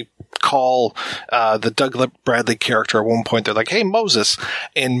 and they call the Doug Bradley character at one point, they're like, hey, Moses.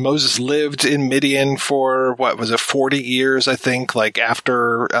 And Moses lived in Midian for, 40 years, I think, like,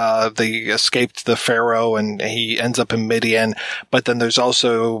 after they escaped the Pharaoh, and he ends up in Midian. But then there's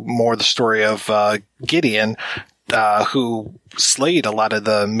also more the story of Gideon, who slayed a lot of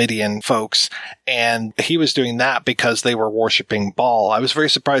the Midian folks, and he was doing that because they were worshiping Baal. I was very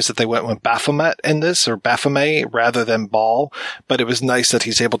surprised that they went with Baphomet in this, or Baphomet, rather than Baal, but it was nice that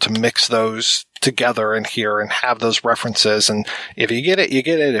he's able to mix those together in here and have those references, and if you get it, you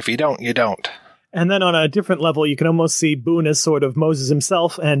get it. If you don't, you don't. And then on a different level, you can almost see Boone as sort of Moses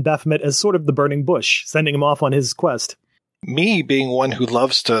himself and Baphomet as sort of the burning bush, sending him off on his quest. Me being one who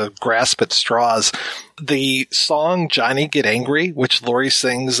loves to grasp at straws, the song Johnny Get Angry, which Laurie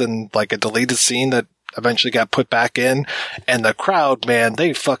sings in like a deleted scene that eventually got put back in, and the crowd, man,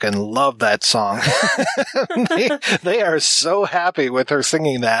 they fucking love that song. they are so happy with her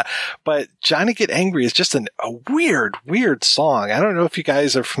singing that. But Johnny Get Angry is just a weird song. I don't know if you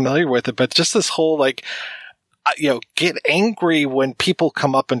guys are familiar with it, but just this whole like, get angry when people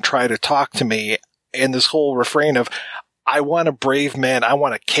come up and try to talk to me, and this whole refrain of, I want a brave man. I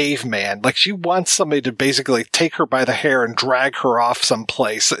want a caveman. Like, she wants somebody to basically take her by the hair and drag her off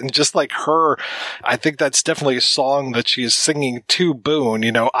someplace. And just like her, I think that's definitely a song that she is singing to Boone.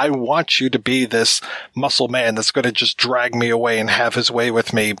 I want you to be this muscle man that's going to just drag me away and have his way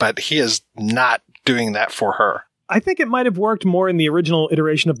with me. But he is not doing that for her. I think it might have worked more in the original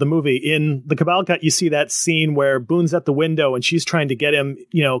iteration of the movie. In the Cabal Cut, you see that scene where Boone's at the window and she's trying to get him,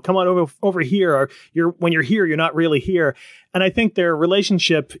 come on over here, or when you're here, you're not really here. And I think their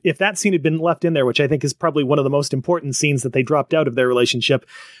relationship, if that scene had been left in there, which I think is probably one of the most important scenes that they dropped out of their relationship,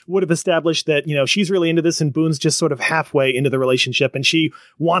 would have established that, she's really into this and Boone's just sort of halfway into the relationship, and she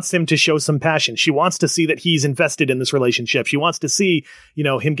wants him to show some passion. She wants to see that he's invested in this relationship. She wants to see,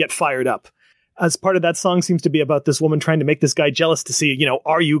 him get fired up. As part of that song seems to be about this woman trying to make this guy jealous to see,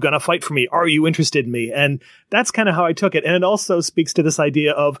 are you going to fight for me? Are you interested in me? And that's kind of how I took it. And it also speaks to this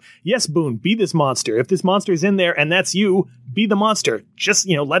idea of, yes, Boone, be this monster. If this monster is in there and that's you, be the monster. Just,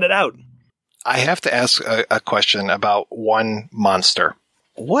 let it out. I have to ask a question about one monster.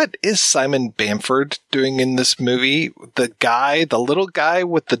 What is Simon Bamford doing in this movie? The little guy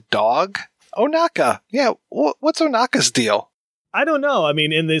with the dog? Onaka. Yeah. What's Onaka's deal? I don't know. I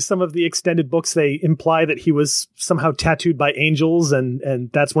mean, in some of the extended books, they imply that he was somehow tattooed by angels, and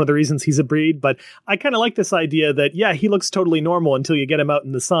that's one of the reasons he's a breed. But I kind of like this idea that, yeah, he looks totally normal until you get him out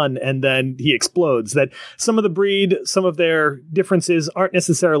in the sun, and then he explodes. That some of the breed, some of their differences aren't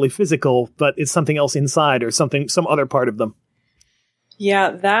necessarily physical, but it's something else inside or some other part of them. Yeah,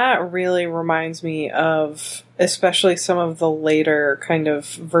 that really reminds me of especially some of the later kind of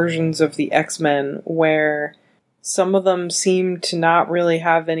versions of the X-Men where some of them seem to not really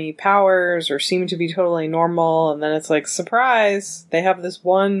have any powers or seem to be totally normal, and then it's like, surprise, they have this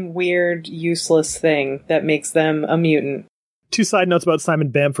one weird, useless thing that makes them a mutant. Two side notes about Simon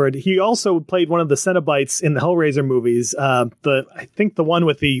Bamford. He also played one of the Cenobites in the Hellraiser movies. I think the one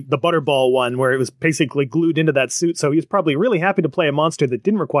with the Butterball one, where it was basically glued into that suit. So he was probably really happy to play a monster that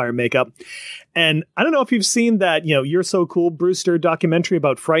didn't require makeup. And I don't know if you've seen that, You're So Cool, Brewster documentary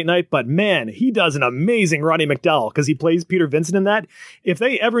about Fright Night, but man, he does an amazing Roddy McDowall because he plays Peter Vincent in that. If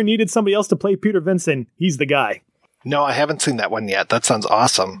they ever needed somebody else to play Peter Vincent, he's the guy. No, I haven't seen that one yet. That sounds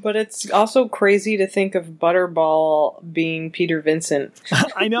awesome. But it's also crazy to think of Butterball being Peter Vincent.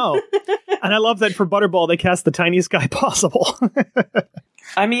 I know. And I love that for Butterball, they cast the tiniest guy possible.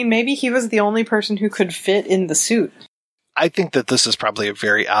 I mean, maybe he was the only person who could fit in the suit. I think that this is probably a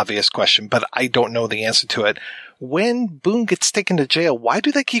very obvious question, but I don't know the answer to it. When Boone gets taken to jail, why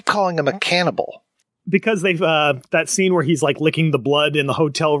do they keep calling him a cannibal? Because they've, that scene where he's like licking the blood in the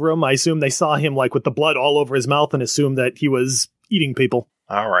hotel room, I assume they saw him like with the blood all over his mouth and assumed that he was eating people.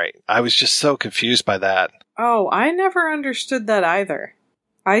 All right. I was just so confused by that. Oh, I never understood that either.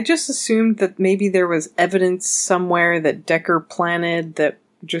 I just assumed that maybe there was evidence somewhere that Decker planted that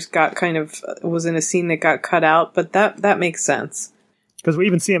just got kind of, was in a scene that got cut out, but that makes sense. Because we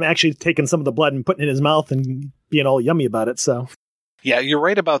even see him actually taking some of the blood and putting it in his mouth and being all yummy about it, so... Yeah, you're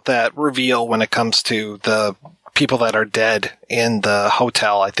right about that reveal when it comes to the people that are dead in the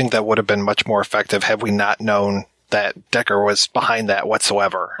hotel. I think that would have been much more effective had we not known that Decker was behind that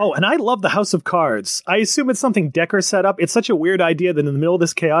whatsoever. Oh, and I love the House of Cards. I assume it's something Decker set up. It's such a weird idea that in the middle of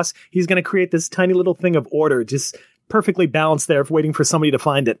this chaos, he's going to create this tiny little thing of order, just perfectly balanced there, waiting for somebody to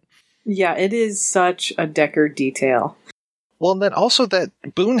find it. Yeah, it is such a Decker detail. Well, and then also that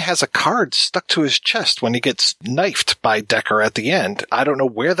Boone has a card stuck to his chest when he gets knifed by Decker at the end. I don't know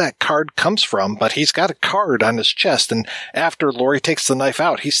where that card comes from, but he's got a card on his chest, and after Laurie takes the knife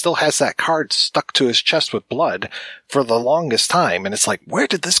out, he still has that card stuck to his chest with blood for the longest time, and it's like, where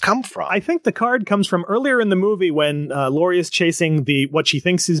did this come from? I think the card comes from earlier in the movie when Laurie is chasing what she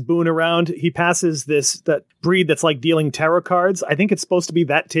thinks is Boone around. He passes that breed that's like dealing tarot cards. I think it's supposed to be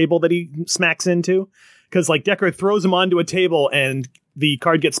that table that he smacks into. Because like Decker throws him onto a table and the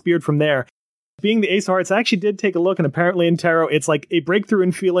card gets speared from there. Being the Ace of Hearts, I actually did take a look, and apparently in tarot, it's like a breakthrough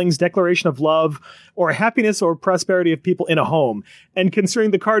in feelings, declaration of love, or happiness or prosperity of people in a home. And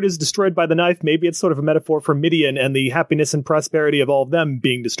considering the card is destroyed by the knife, maybe it's sort of a metaphor for Midian and the happiness and prosperity of all of them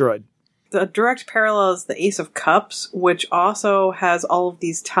being destroyed. The direct parallel is the Ace of Cups, which also has all of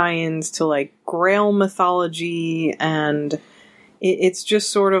these tie-ins to like Grail mythology, and it's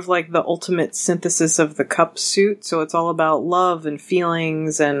just sort of like the ultimate synthesis of the cup suit. So it's all about love and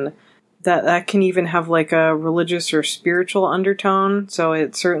feelings, and that can even have like a religious or spiritual undertone. So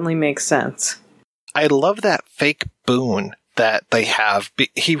it certainly makes sense. I love that fake Boone that they have.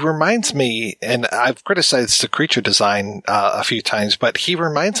 He reminds me, and I've criticized the creature design a few times, but he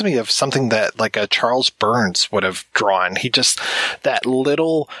reminds me of something that like a Charles Burns would have drawn. He just, that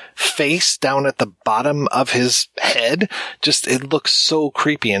little face down at the bottom of his head, just, it looks so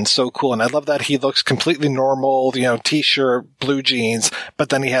creepy and so cool. And I love that he looks completely normal, t-shirt, blue jeans, but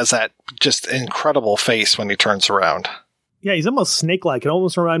then he has that just incredible face when he turns around. Yeah, he's almost snake-like. It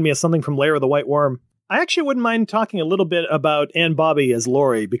almost reminds me of something from Lair of the White Worm. I actually wouldn't mind talking a little bit about Ann Bobby as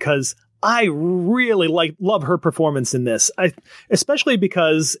Laurie, because I really love her performance in this. Especially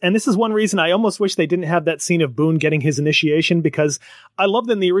because, and this is one reason I almost wish they didn't have that scene of Boone getting his initiation, because I love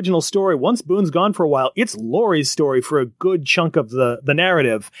that in the original story, once Boone's gone for a while, it's Laurie's story for a good chunk of the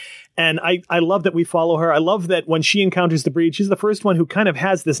narrative. And I love that we follow her. I love that when she encounters the breed, she's the first one who kind of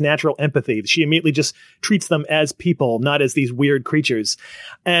has this natural empathy. She immediately just treats them as people, not as these weird creatures.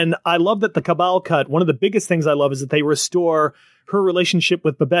 And I love that the Cabal cut, one of the biggest things I love is that they restore her relationship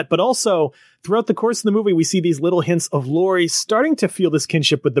with Babette, but also throughout the course of the movie, we see these little hints of Laurie starting to feel this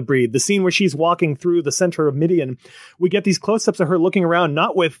kinship with the breed. The scene where she's walking through the center of Midian, we get these close-ups of her looking around,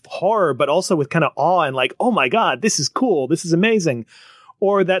 not with horror, but also with kind of awe and like, oh my God, this is cool. This is amazing.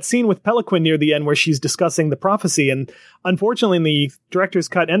 Or that scene with Peliquin near the end where she's discussing the prophecy. And unfortunately, in the director's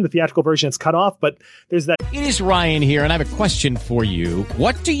cut and the theatrical version, it's cut off. But there's that. It is Ryan here, and I have a question for you.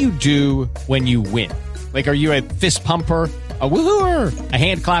 What do you do when you win? Like, are you a fist pumper, a woohooer, a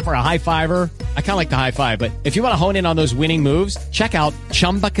hand clapper, a high fiver? I kind of like the high five, but if you want to hone in on those winning moves, check out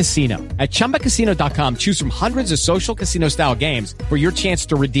Chumba Casino. At ChumbaCasino.com, choose from hundreds of social casino style games for your chance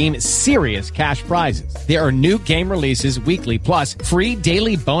to redeem serious cash prizes. There are new game releases weekly, plus free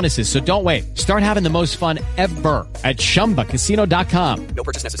daily bonuses. So don't wait. Start having the most fun ever at ChumbaCasino.com. No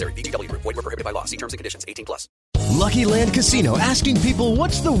purchase necessary. VGW Group. Void where prohibited by law. See terms and conditions. 18+. Lucky Land Casino, asking people,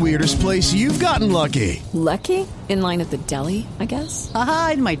 what's the weirdest place you've gotten lucky? Lucky? In line at the deli, I guess?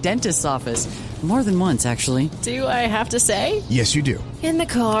 Aha, in my dentist's office. More than once, actually. Do I have to say? Yes, you do. In the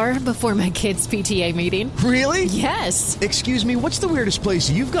car before my kids' PTA meeting. Really? Yes. Excuse me, what's the weirdest place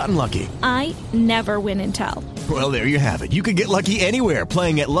you've gotten lucky? I never win and tell. Well, there you have it. You can get lucky anywhere,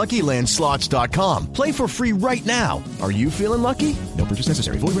 playing at LuckyLandSlots.com. Play for free right now. Are you feeling lucky? No purchase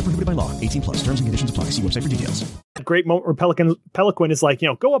necessary. Void where prohibited by law. 18+. Terms and conditions apply. See website for details. Great moment where Peliquin is like,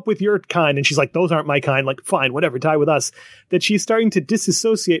 go up with your kind. And she's like, those aren't my kind. Like, fine, whatever, die with us. That she's starting to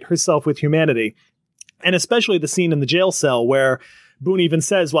disassociate herself with humanity. And especially the scene in the jail cell where Boone even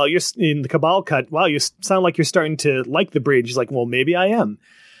says, while you're in the Cabal cut, wow, you sound like you're starting to like the breed. She's like, well, maybe I am.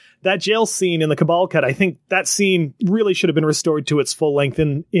 That jail scene in the Cabal cut, I think that scene really should have been restored to its full length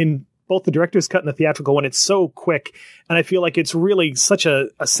in both the director's cut and the theatrical one. It's so quick, and I feel like it's really such a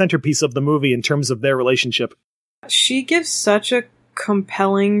centerpiece of the movie in terms of their relationship. She gives such a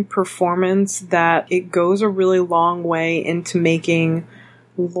compelling performance that it goes a really long way into making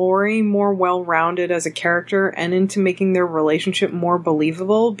Laurie more well-rounded as a character and into making their relationship more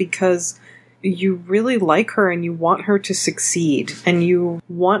believable, because you really like her and you want her to succeed and you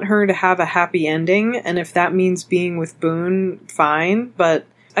want her to have a happy ending. And if that means being with Boone, fine. But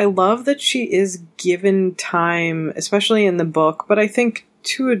I love that she is given time, especially in the book, but I think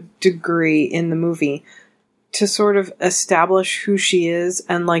to a degree in the movie, to sort of establish who she is.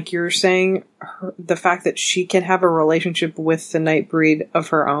 And like you're saying, the fact that she can have a relationship with the Nightbreed of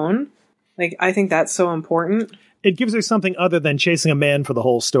her own. Like, I think that's so important. It gives her something other than chasing a man for the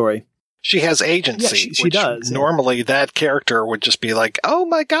whole story. She has agency. Yeah, she does. Normally that character would just be like, oh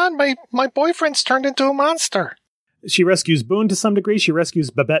my God, my boyfriend's turned into a monster. She rescues Boone to some degree. She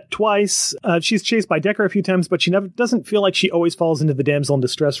rescues Babette twice. She's chased by Decker a few times, but she never doesn't feel like she always falls into the damsel in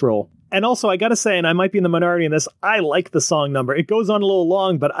distress role. And also, I gotta say, and I might be in the minority in this, I like the song number. It goes on a little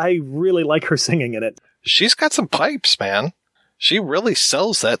long, but I really like her singing in it. She's got some pipes, man. She really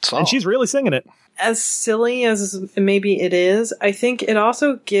sells that song. And she's really singing it. As silly as maybe it is, I think it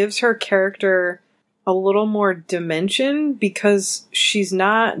also gives her character a little more dimension, because she's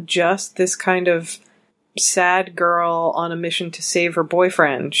not just this kind of sad girl on a mission to save her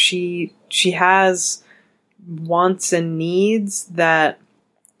boyfriend. She has wants and needs that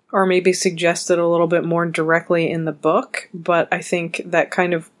are maybe suggested a little bit more directly in the book, but I think that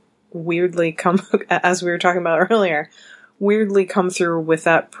kind of weirdly come, as we were talking about earlier, weirdly come through with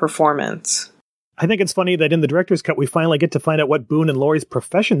that performance. I think it's funny that in the director's cut, we finally get to find out what Boone and Laurie's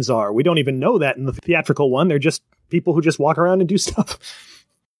professions are. We don't even know that in the theatrical one. They're just people who just walk around and do stuff.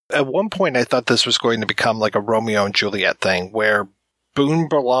 At one point, I thought this was going to become like a Romeo and Juliet thing, where Boone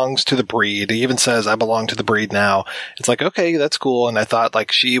belongs to the breed. He even says, I belong to the breed now. It's like, okay, that's cool. And I thought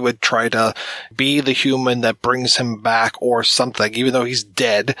like she would try to be the human that brings him back or something, even though he's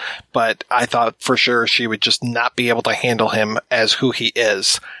dead. But I thought for sure she would just not be able to handle him as who he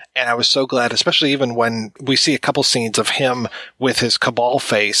is. And I was so glad, especially even when we see a couple scenes of him with his Cabal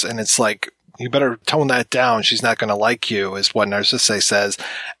face, and it's like, you better tone that down. She's not going to like you, is what Narcisse says.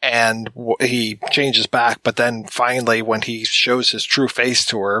 And he changes back, but then finally, when he shows his true face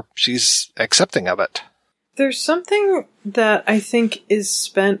to her, she's accepting of it. There's something that I think is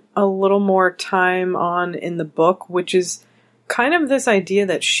spent a little more time on in the book, which is kind of this idea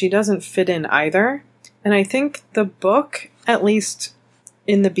that she doesn't fit in either. And I think the book, at least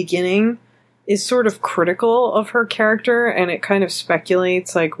in the beginning, is sort of critical of her character, and it kind of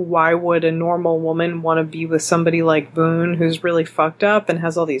speculates, like, why would a normal woman want to be with somebody like Boone, who's really fucked up and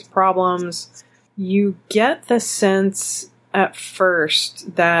has all these problems? You get the sense at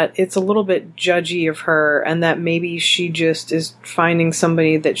first that it's a little bit judgy of her, and that maybe she just is finding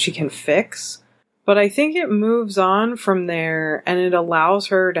somebody that she can fix. But I think it moves on from there, and it allows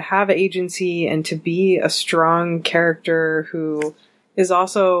her to have agency and to be a strong character who is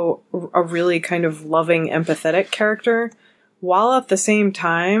also a really kind of loving, empathetic character, while at the same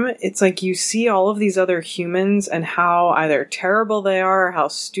time, it's like you see all of these other humans and how either terrible they are or how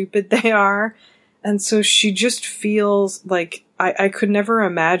stupid they are. And so she just feels like I could never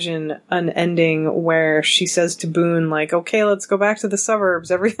imagine an ending where she says to Boone, like, okay, let's go back to the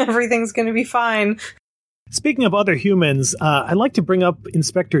suburbs. Everything's going to be fine. Speaking of other humans, I'd like to bring up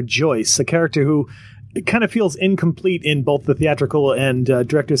Inspector Joyce, a character who it kind of feels incomplete in both the theatrical and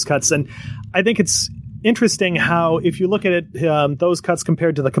director's cuts. And I think it's interesting how, if you look at it, those cuts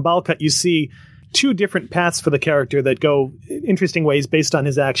compared to the Cabal cut, you see two different paths for the character that go interesting ways based on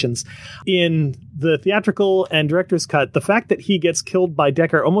his actions. In the theatrical and director's cut, the fact that he gets killed by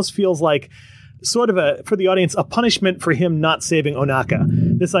Decker almost feels like sort of for the audience, a punishment for him not saving Onaka.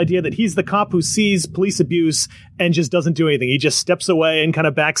 This idea that he's the cop who sees police abuse and just doesn't do anything. He just steps away and kind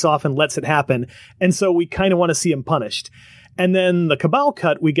of backs off and lets it happen. And so we kind of want to see him punished. And then the Cabal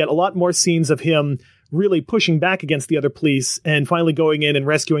cut, we get a lot more scenes of him really pushing back against the other police and finally going in and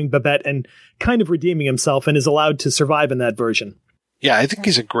rescuing Babette and kind of redeeming himself, and is allowed to survive in that version. Yeah, I think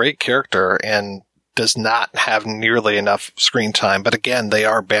he's a great character and does not have nearly enough screen time. But again, they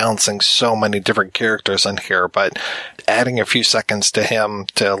are balancing so many different characters in here. But adding a few seconds to him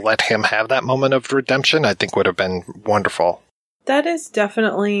to let him have that moment of redemption, I think would have been wonderful. That is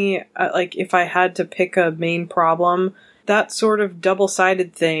definitely, like, if I had to pick a main problem, that sort of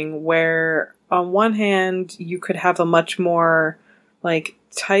double-sided thing where on one hand you could have a much more like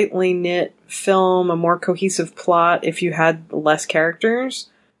tightly knit film, a more cohesive plot if you had less characters,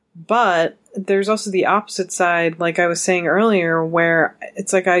 but there's also the opposite side, like I was saying earlier, where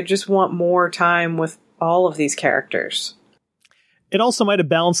it's like I just want more time with all of these characters. It also might have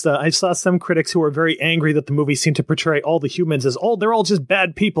balanced. I saw some critics who were very angry that the movie seemed to portray all the humans as, they're all just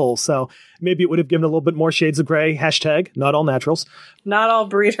bad people. So maybe it would have given a little bit more shades of gray. # not all naturals. Not all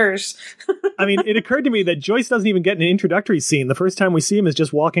breeders. I mean, it occurred to me that Joyce doesn't even get an introductory scene. The first time we see him is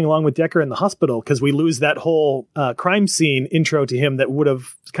just walking along with Decker in the hospital, because we lose that whole crime scene intro to him that would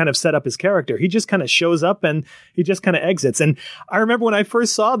have kind of set up his character. He just kind of shows up and he just kind of exits. And I remember when I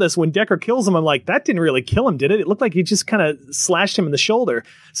first saw this, when Decker kills him, I'm like, that didn't really kill him, did it? It looked like he just kind of slashed him in the shoulder.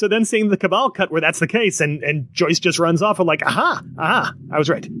 So then seeing the Cabal cut where that's the case and Joyce just runs off, I'm like, aha, I was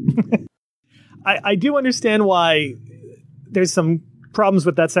right. I do understand why there's some problems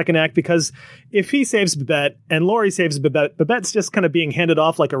with that second act, because if he saves Babette and Laurie saves Babette, Babette's just kind of being handed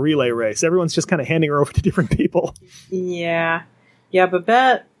off like a relay race. Everyone's just kind of handing her over to different people. Yeah,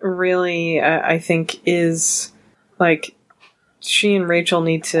 Babette really, I think, is like, she and Rachel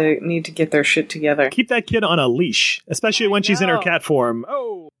need to get their shit together. Keep that kid on a leash, especially when she's in her cat form.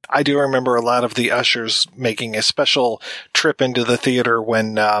 Oh, I do remember a lot of the ushers making a special trip into the theater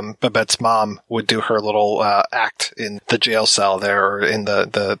when Babette's mom would do her little act in the jail cell there, or in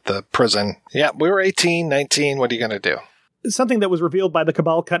the prison. Yeah, we were 18, 19. What are you going to do? Something that was revealed by the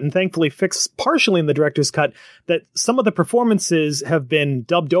Cabal cut and thankfully fixed partially in the director's cut, that some of the performances have been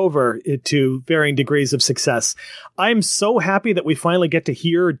dubbed over to varying degrees of success. I'm so happy that we finally get to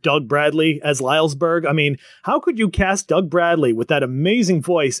hear Doug Bradley as Lylesburg. I mean, how could you cast Doug Bradley with that amazing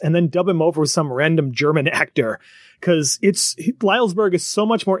voice and then dub him over with some random German actor? Because Lylesburg is so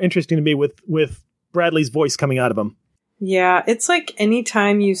much more interesting to me with Bradley's voice coming out of him. Yeah, it's like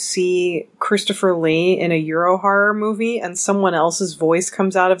anytime you see Christopher Lee in a Euro horror movie and someone else's voice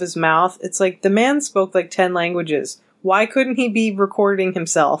comes out of his mouth, it's like the man spoke like 10 languages. Why couldn't he be recording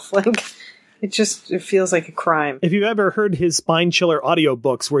himself? Like, it feels like a crime. If you've ever heard his spine chiller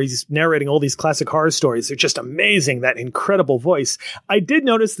audiobooks where he's narrating all these classic horror stories, they're just amazing, that incredible voice. I did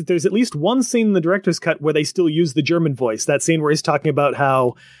notice that there's at least one scene in the director's cut where they still use the German voice. That scene where he's talking about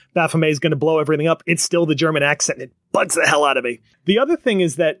how Baphomet is going to blow everything up. It's still the German accent. It bugs the hell out of me. The other thing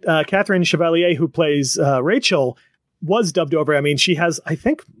is that Catherine Chevalier, who plays Rachel, was dubbed over. I mean, she has, I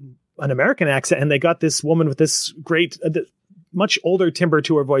think, an American accent, and they got this woman with this great, much older timbre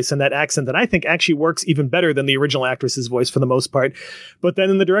to her voice and that accent that I think actually works even better than the original actress's voice for the most part. But then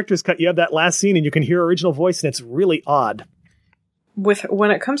in the director's cut, you have that last scene and you can hear her original voice, and it's really odd.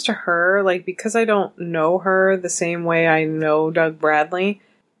 When it comes to her, like, because I don't know her the same way I know Doug Bradley,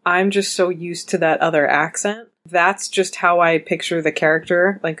 I'm just so used to that other accent. That's just how I picture the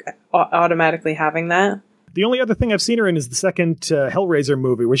character, like automatically having that. The only other thing I've seen her in is the second Hellraiser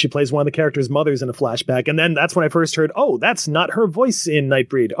movie, where she plays one of the character's mothers in a flashback. And then that's when I first heard, oh, that's not her voice in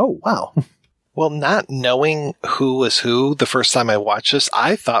Nightbreed. Oh, wow. Well, not knowing who was who the first time I watched this,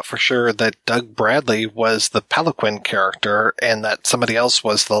 I thought for sure that Doug Bradley was the Peliquin character and that somebody else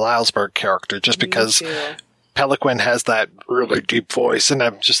was the Lylesburg character, just because Peliquin has that really deep voice, and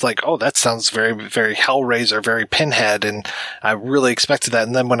I'm just like, oh, that sounds very, very Hellraiser, very Pinhead, and I really expected that.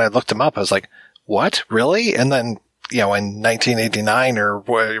 And then when I looked him up, I was like, what? Really? And then, in 1989 or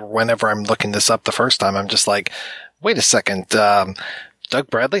whenever I'm looking this up the first time, I'm just like, wait a second, Doug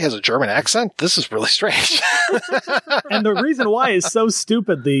Bradley has a German accent? This is really strange. And the reason why is so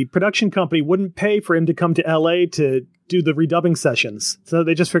stupid. The production company wouldn't pay for him to come to LA to do the redubbing sessions. So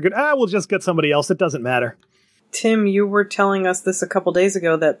they just figured, we'll just get somebody else. It doesn't matter. Tim, you were telling us this a couple days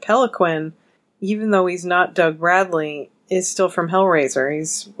ago that Peliquin, even though he's not Doug Bradley, is still from Hellraiser.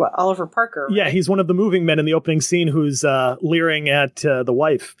 He's Oliver Parker, right? Yeah, he's one of the moving men in the opening scene who's leering at the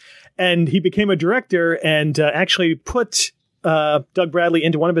wife. And he became a director and actually put Doug Bradley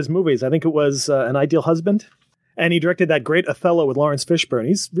into one of his movies. I think it was An Ideal Husband. And he directed that great Othello with Lawrence Fishburne.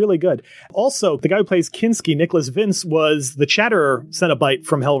 He's really good. Also, the guy who plays Kinski, Nicholas Vince, was the Chatterer Cenobite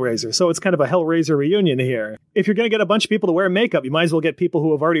from Hellraiser. So it's kind of a Hellraiser reunion here. If you're going to get a bunch of people to wear makeup, you might as well get people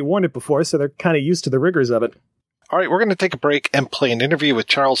who have already worn it before, so they're kind of used to the rigors of it. All right, we're going to take a break and play an interview with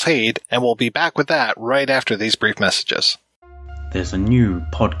Charles Hayde, and we'll be back with that right after these brief messages. There's a new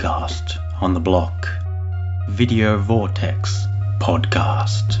podcast on the block. Video Vortex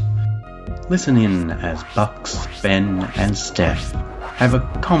Podcast. Listen in as Bucks, Ben, and Steph have a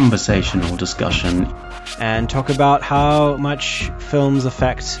conversational discussion and talk about how much films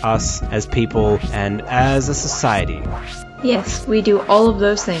affect us as people and as a society. Yes, we do all of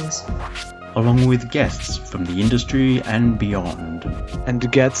those things. along with guests from the industry and beyond.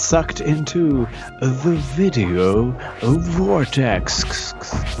 And get sucked into the video vortex.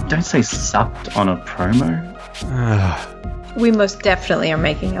 Don't say sucked on a promo. We most definitely are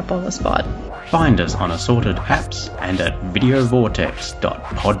making up on the spot. Find us on assorted apps and at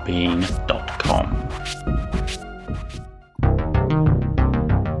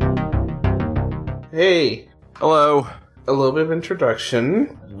videovortex.podbean.com. Hey. Hello. A little bit of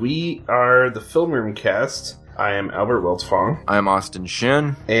introduction. We are the Film Room Cast. I am Albert Wiltfong. I am Austin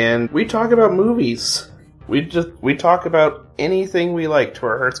Shin. And we talk about movies. We talk about anything we like to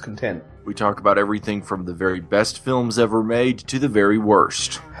our heart's content. We talk about everything from the very best films ever made to the very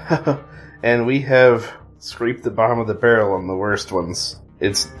worst. And we have scraped the bottom of the barrel on the worst ones.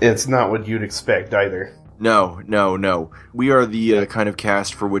 It's not what you'd expect either. No. We are the kind of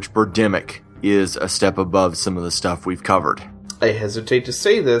cast for which Birdemic is a step above some of the stuff we've covered. I hesitate to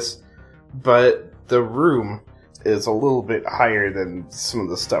say this, but The Room is a little bit higher than some of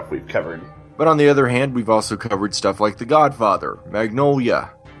the stuff we've covered. But on the other hand, we've also covered stuff like The Godfather, Magnolia.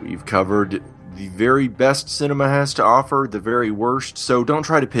 We've covered the very best cinema has to offer, the very worst, so don't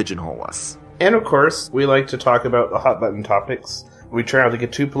try to pigeonhole us. And of course, we like to talk about the hot button topics. We try not to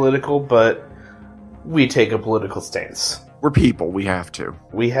get too political, but we take a political stance. We're people, we have to.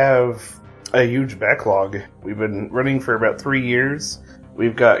 We have a huge backlog. We've been running for about 3 years.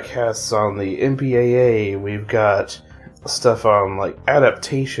 We've got casts on the MPAA, we've got stuff on like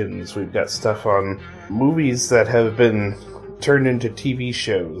adaptations, we've got stuff on movies that have been turned into TV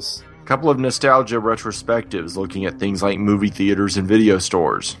shows. A couple of nostalgia retrospectives looking at things like movie theaters and video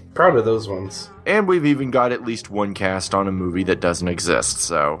stores. Proud of those ones. And we've even got at least one cast on a movie that doesn't exist,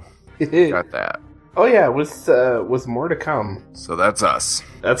 so got that. Oh yeah, with more to come. So that's us.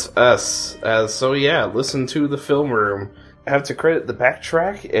 That's us. So yeah, listen to The Film Room. I have to credit the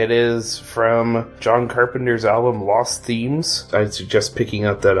backtrack. It is from John Carpenter's album Lost Themes. I'd suggest picking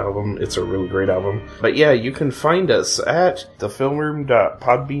up that album. It's a really great album. But yeah, you can find us at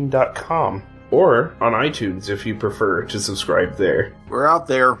thefilmroom.podbean.com or on iTunes if you prefer to subscribe there. We're out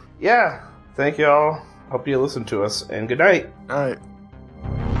there. Yeah. Thank you all. Hope you listen to us, and good night. All right.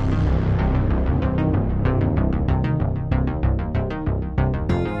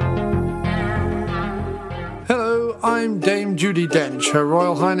 I'm Dame Judi Dench, Her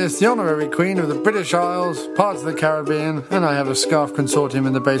Royal Highness the Honorary Queen of the British Isles, parts of the Caribbean, and I have a scarf consortium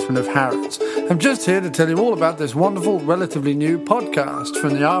in the basement of Harrods. I'm just here to tell you all about this wonderful, relatively new podcast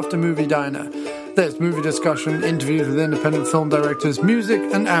from the After Movie Diner. There's movie discussion, interviews with independent film directors, music,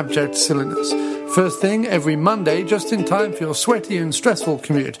 and abject silliness. First thing, every Monday, just in time for your sweaty and stressful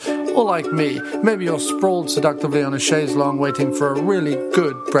commute. Or like me, maybe you're sprawled seductively on a chaise longue waiting for a really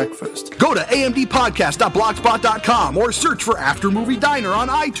good breakfast. Go to amdpodcast.blogspot.com or search for After Movie Diner on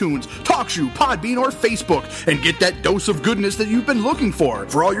iTunes, TalkShoe, Podbean, or Facebook and get that dose of goodness that you've been looking for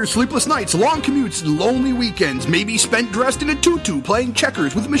all your sleepless nights, long commutes, and lonely weekends, maybe spent dressed in a tutu playing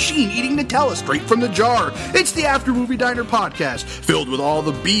checkers with a machine eating Nutella straight from the jar. It's the After Movie Diner podcast, filled with all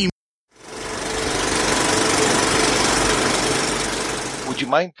the B. Would you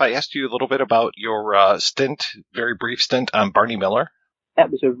mind if I asked you a little bit about your very brief stint on Barney Miller?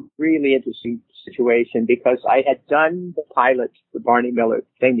 That was a really interesting situation because I had done the pilot, the Barney Miller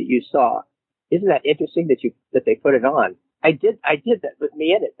thing that you saw. Isn't that interesting that they put it on? I did that with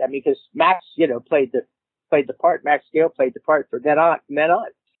me in it. I mean, because Max, played the part. Max Gale played the part for Men On.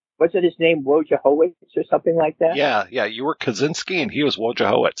 Wasn't his name Wojciechowicz or something like that? Yeah. You were Kaczynski and he was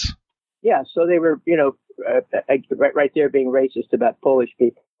Wojciechowicz. Yeah, so they were, right there being racist about Polish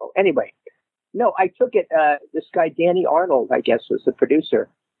people. Anyway, no, I took it. This guy Danny Arnold, I guess, was the producer,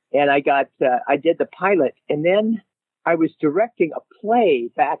 and I did the pilot, and then I was directing a play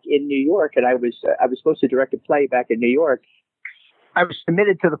back in New York, and I was supposed to direct a play back in New York. I was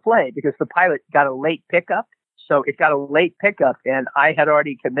committed to the play because the pilot got a late pickup, so it got a late pickup, and I had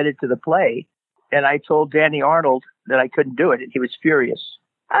already committed to the play, and I told Danny Arnold that I couldn't do it, and he was furious.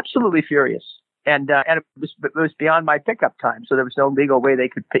 Absolutely furious, and it was beyond my pickup time, so there was no legal way they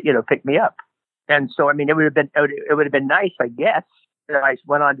could pick me up. And so I mean, it would have been nice, I guess. I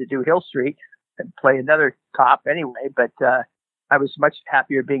went on to do Hill Street and play another cop anyway, but I was much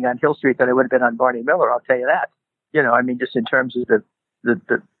happier being on Hill Street than I would have been on Barney Miller. I'll tell you that. I mean, just in terms of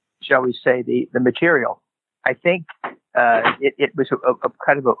the shall we say the material, I think it was a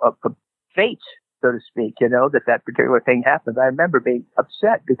kind of a fate, so to speak, that particular thing happened. I remember being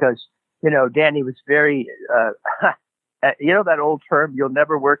upset because, Danny was very, that old term, you'll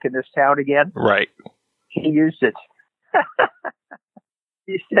never work in this town again. Right. He used it.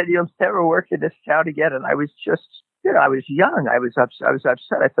 He said, you'll never work in this town again. And I was just I was young. I was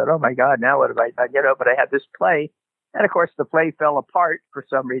upset. I thought, oh my God, now what have I done? But I had this play. And of course, the play fell apart for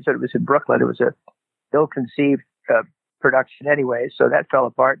some reason. It was in Brooklyn. It was a ill-conceived production anyway. So that fell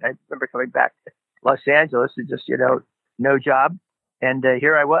apart. And I remember coming back to Los Angeles and just, no job. And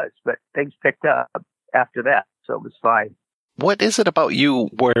here I was. But things picked up after that. So it was fine. What is it about you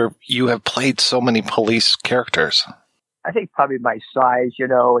where you have played so many police characters? I think probably my size,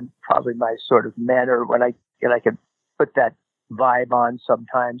 and probably my sort of manner when I can put that vibe on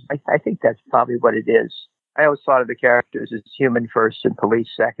sometimes. I think that's probably what it is. I always thought of the characters as human first and police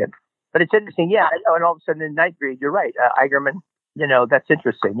second. But it's interesting, yeah. And all of a sudden in Nightbreed, you're right, Eigerman. That's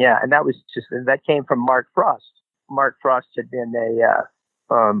interesting, yeah. And that came from Mark Frost. Mark Frost had been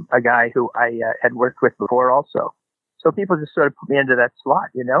a guy who I had worked with before, also. So people just sort of put me into that slot,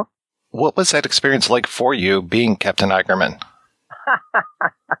 What was that experience like for you, being Captain Eigerman?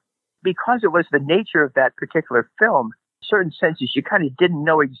 Because it was the nature of that particular film, in certain senses, you kind of didn't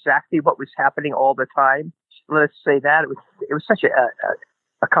know exactly what was happening all the time. Let's say that. It was such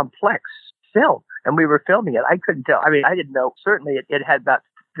a complex film, and we were filming it. I couldn't tell. I mean, I didn't know. Certainly, it had about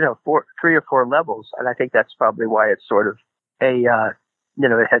 3 or 4 levels, and I think that's probably why it's sort of it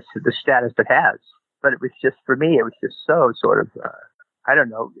has the status it has. But it was just, for me, it was just so sort of, I don't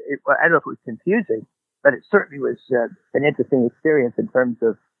know. I don't know if it was confusing, but it certainly was an interesting experience in terms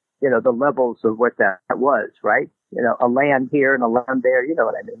of, the levels of what that was, right? A land here and a land there, you know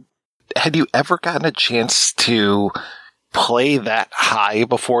what I mean? Had you ever gotten a chance to play that high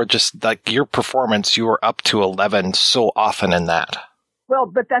before? Just like your performance, you were up to 11 so often in that. Well,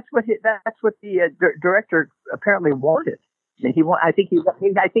 but that's what the director apparently wanted. And I think he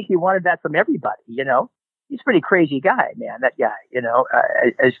wanted that from everybody. He's a pretty crazy guy, man. That guy,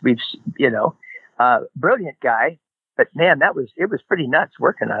 as we've, brilliant guy. But man, it was pretty nuts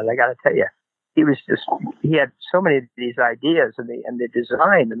working on it. I got to tell you, he had so many of these ideas and the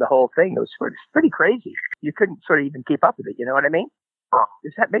design and the whole thing. It was pretty crazy. You couldn't sort of even keep up with it. You know what I mean?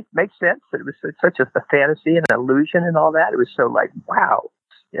 Does that make sense? That it was such a fantasy and an illusion and all that. It was so like, wow,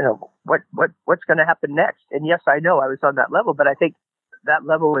 what's going to happen next? And yes, I know I was on that level, but I think that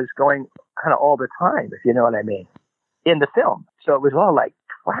level is going kind of all the time, if you know what I mean, in the film. So it was all like,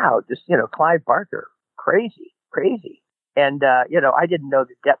 wow, just, Clive Barker, crazy. And, I didn't know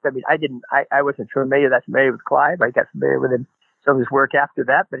the depth. I mean, I wasn't that familiar with Clive. I got familiar with him, some of his work after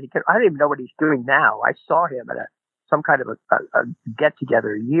that, but I don't even know what he's doing now. I saw him at some kind of a get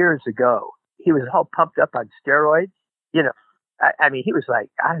together years ago. He was all pumped up on steroids. I mean, he was like,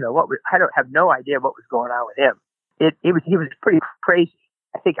 I don't have no idea what was going on with him. He was pretty crazy.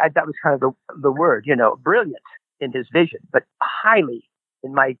 I think that was kind of the word, brilliant in his vision, but highly,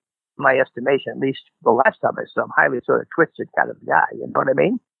 in my estimation, at least the last time I saw him, highly sort of twisted kind of guy. You know what I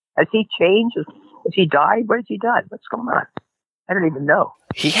mean? Has he changed? Has he died? What has he done? What's going on? I don't even know.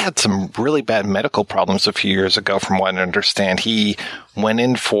 He had some really bad medical problems a few years ago, from what I understand. He went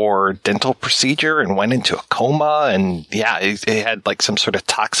in for dental procedure and went into a coma. And yeah, he had like some sort of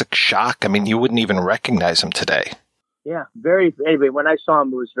toxic shock. I mean, you wouldn't even recognize him today. Yeah, anyway, when I saw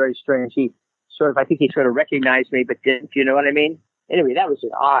him, it was very strange. I think he sort of recognized me, but didn't, you know what I mean? Anyway, that was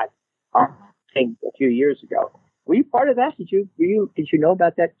an odd thing a few years ago. Were you part of that? Did you know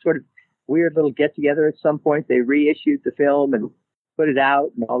about that sort of weird little get together at some point? They reissued the film and put it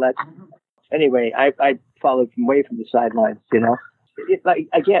out and all that. Anyway, I followed way from the sidelines, It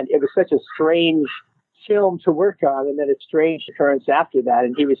was such a strange film to work on, and then a strange occurrence after that.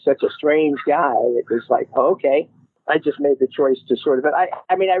 And he was such a strange guy. It was like, oh, okay. I just made the choice to sort of, I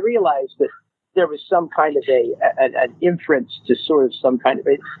realized that there was some kind of an inference to sort of some kind of,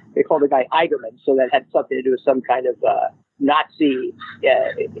 they called the guy Eigerman, so that had something to do with some kind of Nazi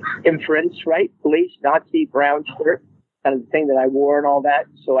inference, right? Police, Nazi, brown shirt, kind of the thing that I wore and all that.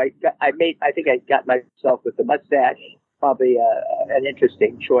 So I think I got myself with the mustache, probably an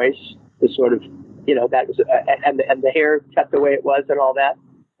interesting choice to sort of, that was, and the hair cut the way it was and all that.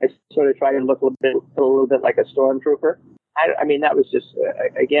 I sort of tried to look a little bit like a stormtrooper. I mean, that was just,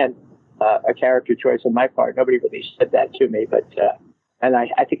 again, a character choice on my part. Nobody really said that to me, but, and I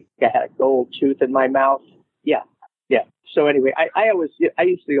think I had a gold tooth in my mouth. Yeah. So anyway, I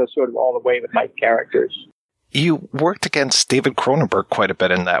used to go sort of all the way with my characters. You worked against David Cronenberg quite a bit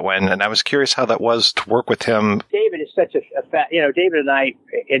in that one, and I was curious how that was to work with him. David is such a David and I,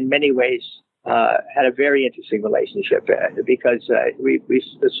 in many ways, had a very interesting relationship because we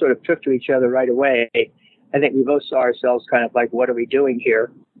sort of took to each other right away. I think we both saw ourselves kind of like, what are we doing here?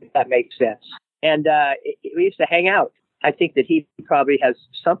 If that makes sense. And we used to hang out. I think that he probably has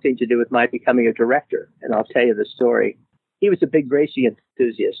something to do with my becoming a director, and I'll tell you the story. he was a big racing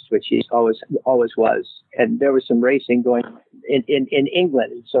enthusiast, which he always was. And there was some racing going in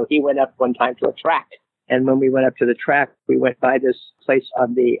England. And so he went up one time to a track. And when we went up to the track, we went by this place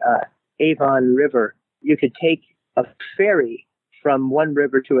on the Avon River. You could take a ferry from one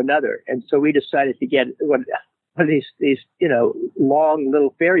river to another. And so we decided to get one of these, long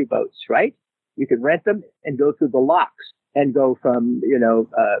little ferry boats, right? You could rent them and go through the locks and go from,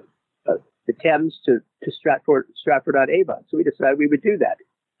 the Thames to Stratford-on-Avon. So we decided we would do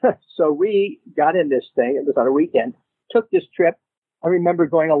that. So we got in this thing. It was on a weekend. Took this trip. I remember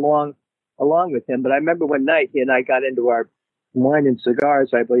going along with him. But I remember one night he and I got into our wine and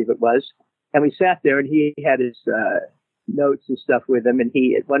cigars, I believe it was. And we sat there and he had his notes and stuff with him. And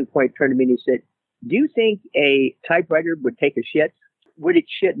he at one point turned to me and he said, "Do you think a typewriter would take a shit? Would it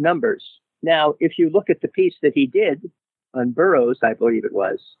shit numbers?" Now, if you look at the piece that he did on Burroughs, I believe it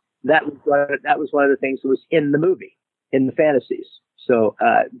was, that was one of the things that was in the movie, in the fantasies. So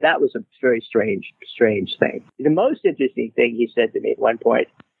that was a very strange thing. The most interesting thing he said to me at one point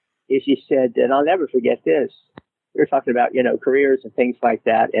is he said, and I'll never forget this, we were talking about, careers and things like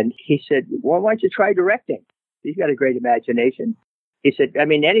that. And he said, "Well, why don't you try directing? You've got a great imagination." He said, "I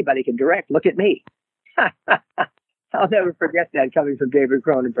mean, anybody can direct. Look at me." I'll never forget that coming from David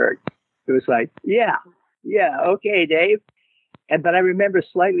Cronenberg. It was like, yeah, okay, Dave. But I remember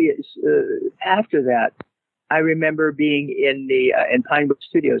slightly after that, I remember being in Pinewood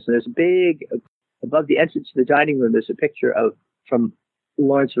Studios, and there's a big, above the entrance to the dining room, there's a picture from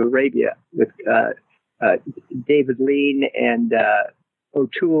Lawrence of Arabia with David Lean and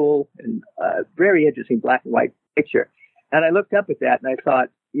O'Toole, and very interesting black and white picture. And I looked up at that and I thought,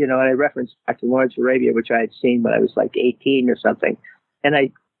 and I referenced back to Lawrence of Arabia, which I had seen when I was like 18 or something.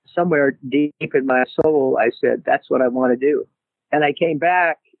 And somewhere deep in my soul, I said, that's what I want to do. And I came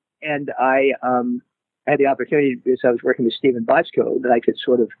back and I had the opportunity, because I was working with Stephen Bochco, that I could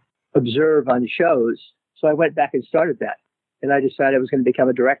sort of observe on shows. So I went back and started that. And I decided I was going to become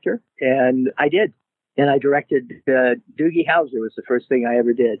a director. And I did. And I directed Doogie Howser was the first thing I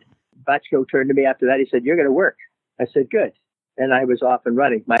ever did. Bochco turned to me after that. He said, "You're going to work." I said, "Good." And I was off and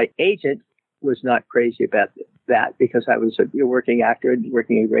running. My agent was not crazy about that because I was a working actor and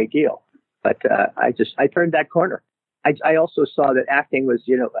working a great deal. But I turned that corner. I also saw that acting was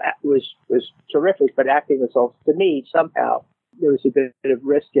terrific, but acting was also, to me, somehow, there was a bit of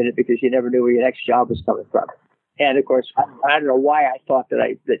risk in it because you never knew where your next job was coming from. And of course, I don't know why I thought that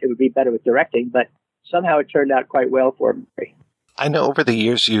it would be better with directing, but somehow it turned out quite well for me. I know over the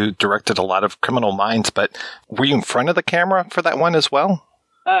years you directed a lot of Criminal Minds, but were you in front of the camera for that one as well?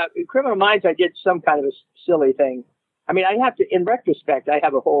 In Criminal Minds, I did some kind of a silly thing. I mean, in retrospect, I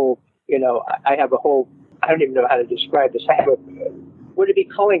have a whole, I don't even know how to describe this. Would it be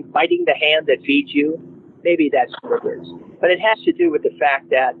calling biting the hand that feeds you? Maybe that's what it is. But it has to do with the fact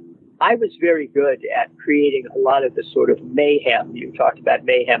that I was very good at creating a lot of the sort of mayhem. You talked about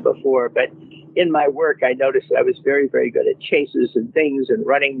mayhem before, but in my work, I noticed that I was very, very good at chases and things and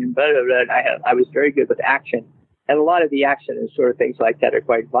running and blah, blah, blah. And I was very good with action. And a lot of the action and sort of things like that are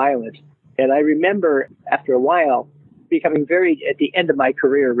quite violent. And I remember after a while becoming at the end of my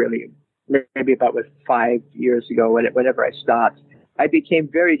career, really, maybe about 5 years ago, whenever I stopped, I became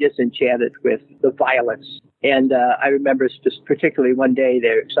very disenchanted with the violence. And I remember just particularly one day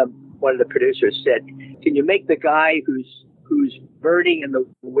one of the producers said, "Can you make the guy who's burning in the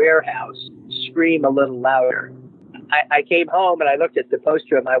warehouse scream a little louder?" I came home and I looked at the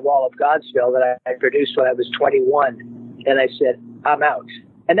poster on my wall of Godsville that I produced when I was 21, and I said, "I'm out."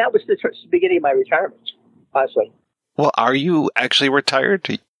 And that was the beginning of my retirement, honestly. Well, are you actually retired?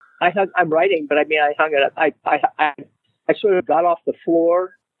 I'm writing, but I mean, I hung it up. I sort of got off the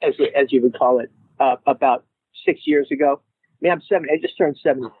floor, as you would call it, about 6 years ago. I mean, I just turned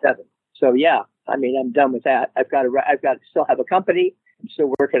 77. So yeah, I mean, I'm done with that. I've got to still have a company. I'm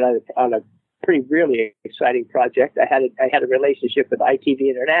still working on a pretty really exciting project. I had a relationship with ITV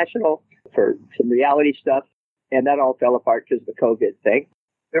International for some reality stuff, and that all fell apart because of the COVID thing.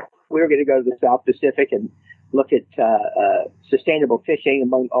 We were going to go to the South Pacific and look at sustainable fishing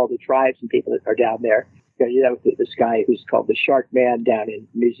among all the tribes and people that are down there. You know, this guy who's called the Shark Man down in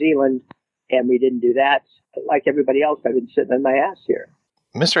New Zealand, and we didn't do that. Like everybody else, I've been sitting on my ass here.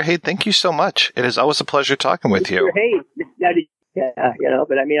 Mr. Haid, thank you so much. It is always a pleasure talking with you. Mr. Haid, yeah,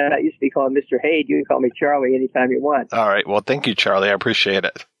 but I mean, I'm not used to be called Mr. Haid. You can call me Charlie anytime you want. All right. Well, thank you, Charlie. I appreciate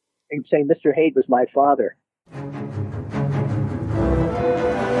it. I'm saying Mr. Haid was my father.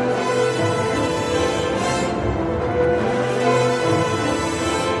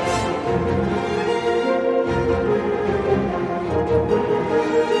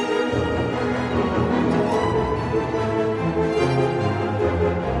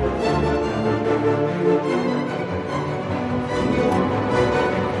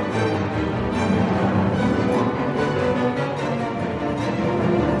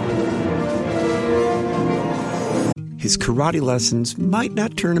 these karate lessons might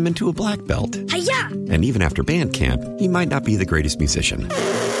not turn him into a black belt. Hi-ya! And even after band camp, he might not be the greatest musician.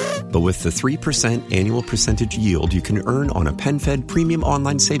 But with the 3% annual percentage yield you can earn on a PenFed premium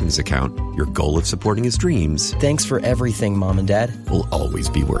online savings account, your goal of supporting his dreams... Thanks for everything, Mom and Dad. ...will always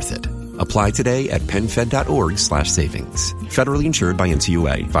be worth it. Apply today at PenFed.org/savings. Federally insured by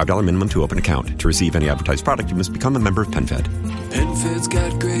NCUA. $5 minimum to open account. To receive any advertised product, you must become a member of PenFed. PenFed's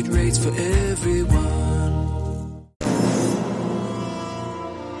got great rates for everyone.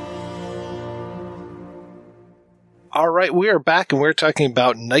 All right, we are back and we're talking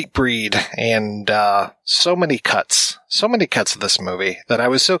about Nightbreed and so many cuts of this movie that I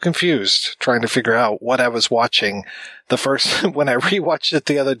was so confused trying to figure out what I was watching. The first, when I rewatched it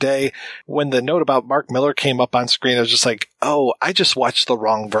the other day, when the note about Mark Miller came up on screen, I was just like, oh, I just watched the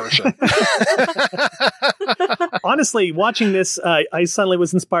wrong version. Honestly, watching this, I suddenly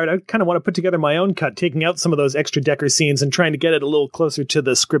was inspired. I kind of want to put together my own cut, taking out some of those extra Decker scenes and trying to get it a little closer to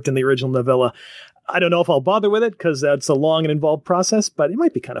the script in the original novella. I don't know if I'll bother with it because that's a long and involved process, but it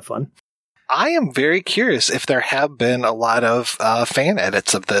might be kind of fun. I am very curious if there have been a lot of fan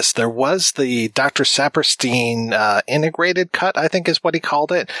edits of this. There was the Dr. Saperstein integrated cut, I think is what he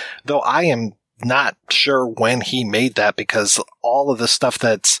called it, though I am not sure when he made that because all of the stuff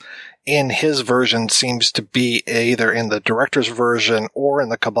that's in his version seems to be either in the director's version or in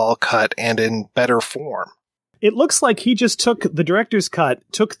the Cabal cut and in better form. It looks like he just took the director's cut,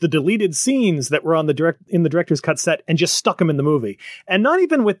 took the deleted scenes that were on in the director's cut set and just stuck them in the movie. And not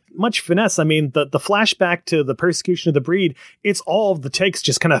even with much finesse. I mean, the flashback to the persecution of the breed, it's all of the takes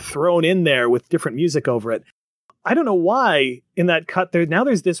just kind of thrown in there with different music over it. I don't know why in that cut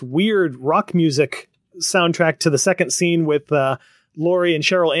there's this weird rock music soundtrack to the second scene with Laurie and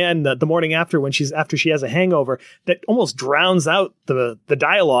Cheryl Ann the morning after after she has a hangover that almost drowns out the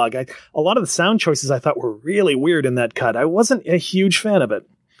dialogue. A lot of the sound choices I thought were really weird in that cut. I wasn't a huge fan of it.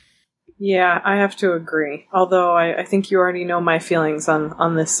 Yeah, I have to agree. Although I think you already know my feelings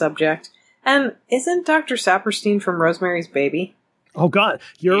on this subject. And isn't Dr. Saperstein from Rosemary's Baby? Oh God,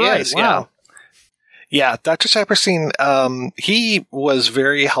 you're right. Wow. Yeah, Dr. Saperstein, he was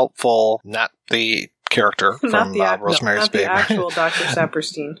very helpful, not the character from Rosemary's Baby. Not the actual Dr.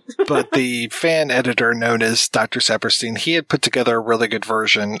 Saperstein. But the fan editor known as Dr. Saperstein, he had put together a really good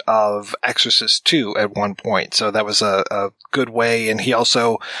version of Exorcist 2 at one point. So that was a good way. And he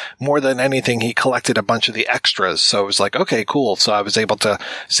also, more than anything, he collected a bunch of the extras. So it was like, okay, cool. So I was able to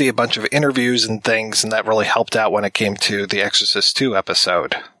see a bunch of interviews and things, and that really helped out when it came to the Exorcist 2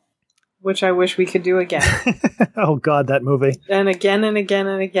 episode. Which I wish we could do again. Oh, God, that movie. And again and again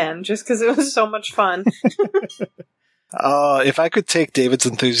and again, just because it was so much fun. If I could take David's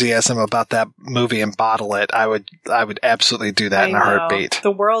enthusiasm about that movie and bottle it, I would absolutely do that in a heartbeat. The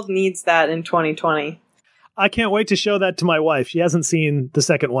world needs that in 2020. I can't wait to show that to my wife. She hasn't seen the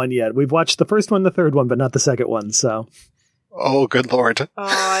second one yet. We've watched the first one, the third one, but not the second one, so. Oh, good Lord. Oh,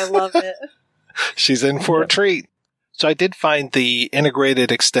 I love it. She's in for a treat. So I did find the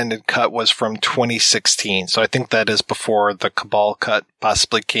integrated extended cut was from 2016. So I think that is before the Cabal cut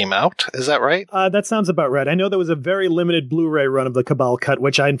possibly came out. Is that right? That sounds about right. I know there was a very limited Blu-ray run of the Cabal cut,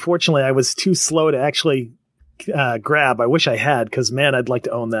 which unfortunately I was too slow to actually grab. I wish I had, because man, I'd like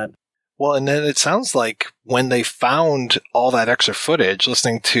to own that. Well, and then it sounds like when they found all that extra footage,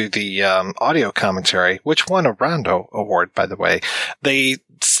 listening to the audio commentary, which won a Rondo Award, by the way, they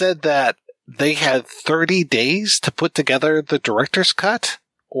said that they had 30 days to put together the director's cut,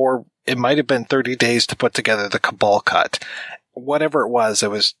 or it might have been 30 days to put together the Cabal cut. Whatever it was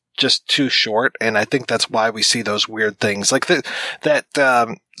just too short, and I think that's why we see those weird things. Like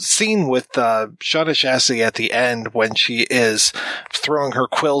that scene with Shauna Chassie at the end when she is throwing her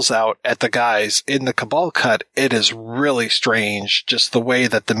quills out at the guys in the Cabal cut, it is really strange, just the way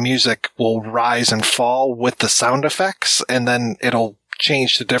that the music will rise and fall with the sound effects, and then it'll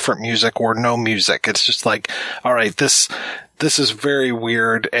change to different music or no music. It's just like, all right, this is very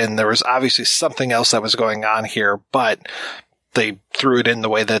weird, and there was obviously something else that was going on here, but they threw it in the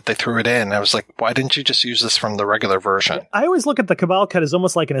way that they threw it in. I was like, why didn't you just use this from the regular version? I always look at the Cabal cut as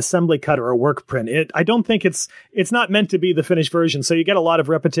almost like an assembly cut or a work print. I don't think it's not meant to be the finished version. So you get a lot of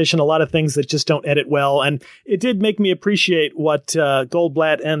repetition, a lot of things that just don't edit well. And it did make me appreciate what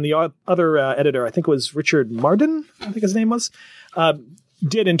Goldblatt and the other editor, I think it was Richard Marden, I think his name was,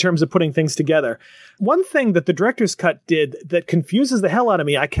 did in terms of putting things together. One thing that the director's cut did that confuses the hell out of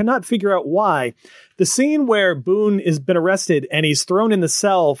me, I cannot figure out why. The scene where Boone has been arrested and he's thrown in the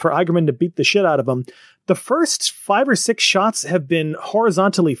cell for Eigerman to beat the shit out of him, The first 5 or 6 shots have been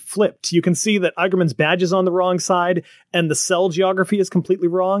horizontally flipped. You can see that Eigerman's badge is on the wrong side, and the cell geography is completely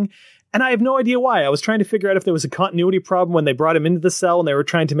wrong. And I have no idea why. I was trying to figure out if there was a continuity problem when they brought him into the cell and they were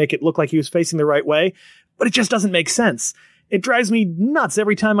trying to make it look like he was facing the right way, but it just doesn't make sense. It drives me nuts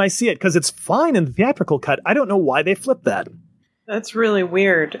every time I see it, because it's fine in the theatrical cut. I don't know why they flipped that. That's really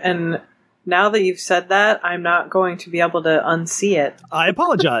weird. And now that you've said that, I'm not going to be able to unsee it. I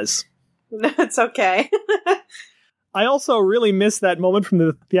apologize. No, it's okay. I also really miss that moment from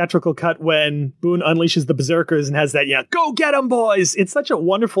the theatrical cut when Boone unleashes the berserkers and has that, go get 'em, boys! It's such a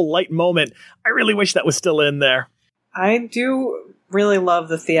wonderful, light moment. I really wish that was still in there. I do really love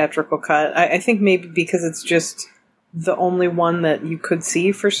the theatrical cut. I think maybe because it's just the only one that you could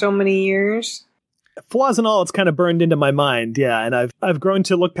see for so many years. Flaws and all, it's kind of burned into my mind, and I've grown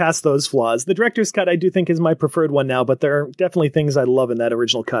to look past those flaws. The director's cut I do think is my preferred one now, but there are definitely things I love in that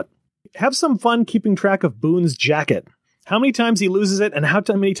original cut. Have some fun keeping track of Boone's jacket. How many times he loses it, and how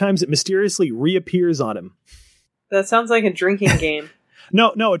many times it mysteriously reappears on him. That sounds like a drinking game.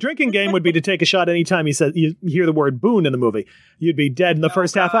 No, a drinking game would be to take a shot anytime you hear the word Boone in the movie. You'd be dead in the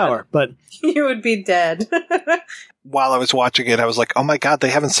first half hour, but... You would be dead. While I was watching it, I was like, oh my god, they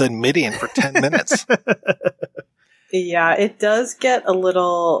haven't said Midian for 10 minutes. Yeah, it does get a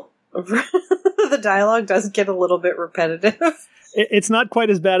little... the dialogue does get a little bit repetitive. It's not quite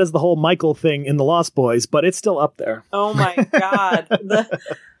as bad as the whole Michael thing in The Lost Boys, but it's still up there. Oh my god.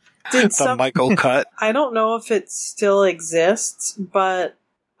 The Michael cut. I don't know if it still exists, but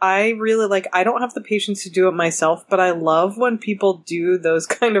I really I don't have the patience to do it myself, but I love when people do those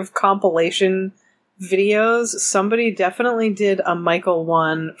kind of compilation videos. Somebody definitely did a Michael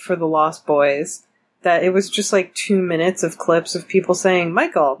one for The Lost Boys, that it was just 2 minutes of clips of people saying,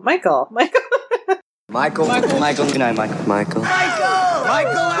 Michael, Michael, Michael. Michael. Good night, Michael. Michael.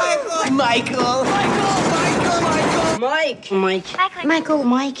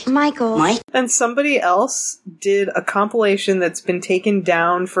 Mike. And somebody else did a compilation that's been taken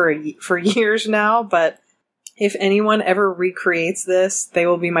down for years now, but if anyone ever recreates this, they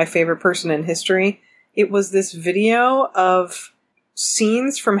will be my favorite person in history. It was this video of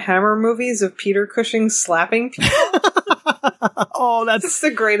scenes from Hammer movies of Peter Cushing slapping people. Oh, that's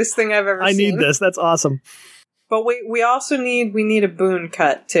the greatest thing I've ever seen. I need this. That's awesome. But we also need a Boone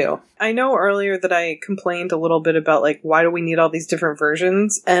cut too. I know earlier that I complained a little bit about why do we need all these different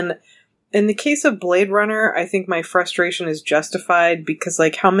versions? And in the case of Blade Runner, I think my frustration is justified because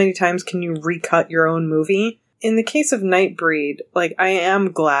how many times can you recut your own movie? In the case of Nightbreed, I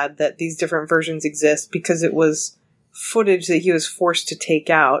am glad that these different versions exist because it was footage that he was forced to take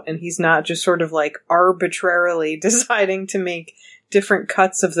out, and he's not just sort of arbitrarily deciding to make different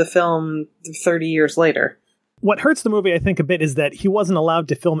cuts of the film 30 years later. What hurts the movie, I think, a bit is that he wasn't allowed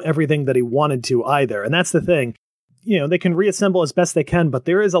to film everything that he wanted to either, and that's the thing. They can reassemble as best they can, but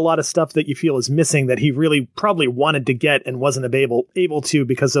there is a lot of stuff that you feel is missing that he really probably wanted to get and wasn't able to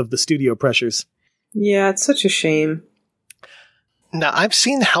because of the studio pressures. Yeah, it's such a shame. Now, I've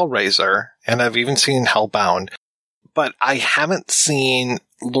seen Hellraiser, and I've even seen Hellbound, but I haven't seen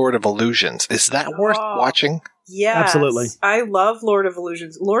Lord of Illusions. Is that worth watching? Yes. Absolutely. I love Lord of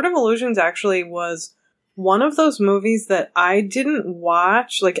Illusions. Lord of Illusions actually was one of those movies that I didn't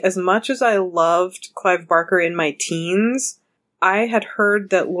watch. As much as I loved Clive Barker in my teens, I had heard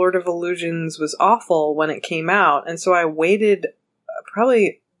that Lord of Illusions was awful when it came out. And so I waited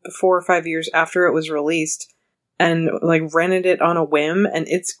probably 4 or 5 years after it was released and rented it on a whim, and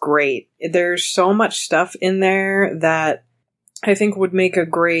it's great. There's so much stuff in there that I think would make a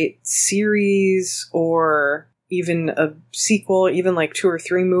great series or even a sequel, even 2 or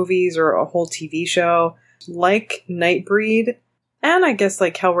 3 movies or a whole TV show. Like Nightbreed, and I guess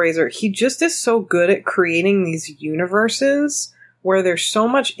Hellraiser, he just is so good at creating these universes where there's so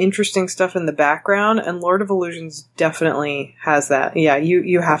much interesting stuff in the background, and Lord of Illusions definitely has that. Yeah,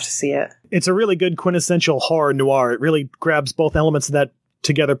 you have to see it. It's a really good quintessential horror noir. It really grabs both elements of that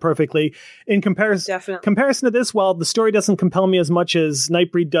together perfectly. In comparison to this, while the story doesn't compel me as much as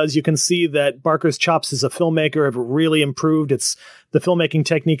Nightbreed does, you can see that Barker's chops as a filmmaker have really improved. The filmmaking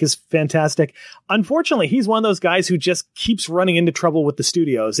technique is fantastic. Unfortunately, he's one of those guys who just keeps running into trouble with the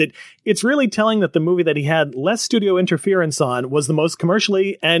studios. It's really telling that the movie that he had less studio interference on was the most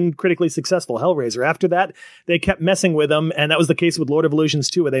commercially and critically successful, Hellraiser. After that, they kept messing with him, and that was the case with Lord of Illusions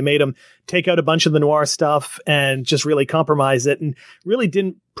too, where they made him take out a bunch of the noir stuff and just really compromise it and really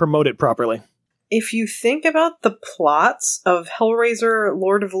didn't promote it properly. If you think about the plots of Hellraiser,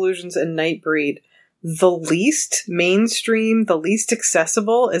 Lord of Illusions, and Nightbreed, the least mainstream, the least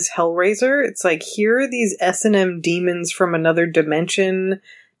accessible is Hellraiser. It's here are these S&M demons from another dimension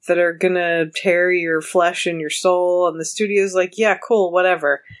that are gonna tear your flesh and your soul, and the studio's like, yeah, cool,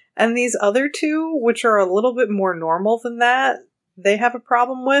 whatever. And these other two, which are a little bit more normal than that, they have a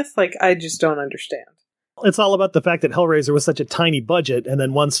problem with. Like, I just don't understand. It's all about the fact that Hellraiser was such a tiny budget, and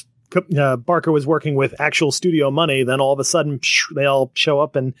then once Barker was working with actual studio money, then all of a sudden they all show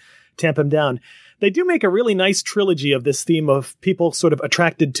up and tamp him down. They do make a really nice trilogy of this theme of people sort of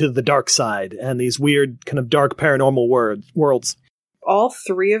attracted to the dark side and these weird kind of dark paranormal worlds. All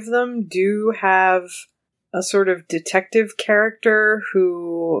three of them do have a sort of detective character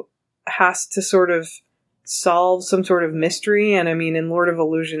who has to sort of solve some sort of mystery. And I mean, in Lord of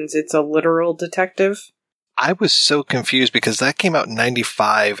Illusions, it's a literal detective. I was so confused because that came out in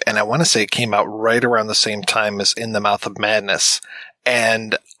 95, and I want to say it came out right around the same time as In the Mouth of Madness.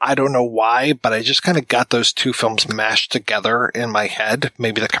 And I don't know why, but I just kind of got those two films mashed together in my head.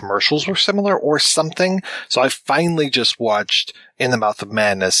 Maybe the commercials were similar or something. So I finally just watched In the Mouth of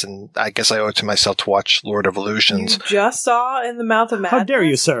Madness, and I guess I owe it to myself to watch Lord of Illusions. You just saw In the Mouth of Madness? How dare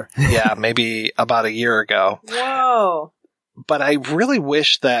you, sir? Yeah, maybe about a year ago. Whoa. But I really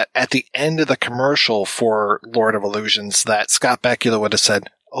wish that at the end of the commercial for Lord of Illusions that Scott Bakula would have said,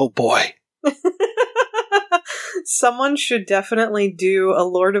 "Oh boy." Someone should definitely do a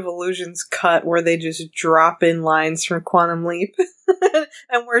Lord of Illusions cut where they just drop in lines from Quantum Leap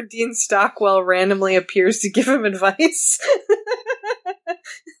and where Dean Stockwell randomly appears to give him advice.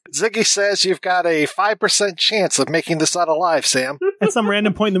 Ziggy says you've got a 5% chance of making this out alive, Sam. At some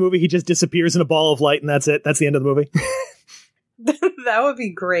random point in the movie, he just disappears in a ball of light, and that's it. That's the end of the movie. That would be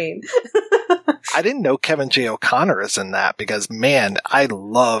great. I didn't know Kevin J. O'Connor is in that because, man, I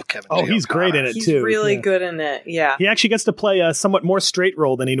love Kevin J. O'Connor. Oh, he's great in it, he's too. He's really yeah. good in it, yeah. He actually gets to play a somewhat more straight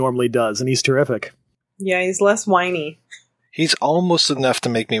role than he normally does, and he's terrific. Yeah, he's less whiny. He's almost enough to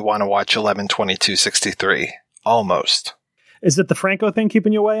make me want to watch 11/22/63. Almost. Is it the Franco thing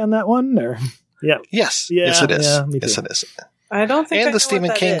keeping you away on that one? Or yeah. Yes. Yeah, yes, it is. Yeah, yes, it is. I don't think. And I the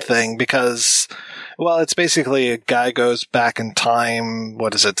Stephen King thing, because, well, it's basically a guy goes back in time.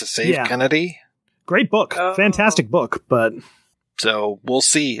 What is it, to save Kennedy? Great book, fantastic book, but so we'll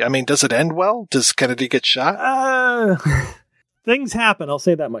see. I mean, does it end well? Does Kennedy get shot? Things happen. I'll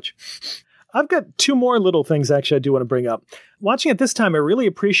say that much. I've got two more little things actually I do want to bring up. Watching it this time, I really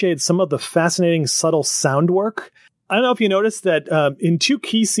appreciated some of the fascinating, subtle sound work. I don't know if you noticed that in two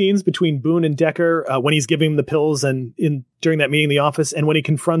key scenes between Boone and Decker, when he's giving him the pills and during that meeting in the office, and when he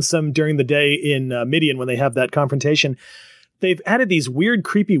confronts them during the day in Midian when they have that confrontation, they've added these weird,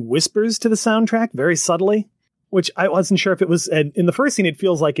 creepy whispers to the soundtrack very subtly, which I wasn't sure if it was. And in the first scene, it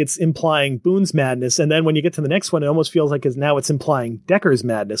feels like it's implying Boone's madness. And then when you get to the next one, it almost feels like now it's implying Decker's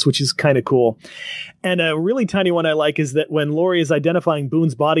madness, which is kind of cool. And a really tiny one I like is that when Laurie is identifying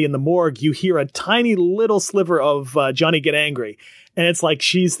Boone's body in the morgue, you hear a tiny little sliver of Johnny Get Angry. And it's like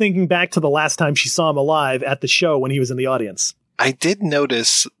she's thinking back to the last time she saw him alive at the show when he was in the audience. I did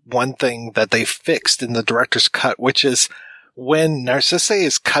notice one thing that they fixed in the director's cut, which is when Narcisse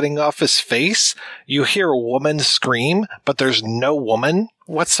is cutting off his face, you hear a woman scream, but there's no woman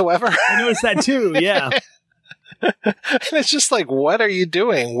whatsoever. I noticed that too, yeah. And it's just like, what are you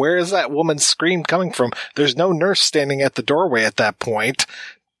doing? Where is that woman's scream coming from? There's no nurse standing at the doorway at that point.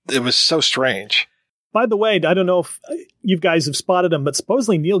 It was so strange. By the way, I don't know if you guys have spotted him, but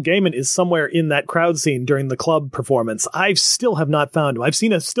supposedly Neil Gaiman is somewhere in that crowd scene during the club performance. I still have not found him. I've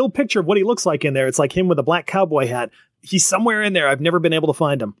seen a still picture of what he looks like in there. It's like him with a black cowboy hat. He's somewhere in there. I've never been able to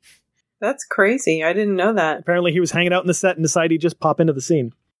find him. That's crazy. I didn't know that. Apparently he was hanging out in the set and decided he'd just pop into the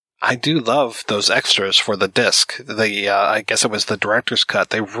scene. I do love those extras for the disc. I guess it was the director's cut.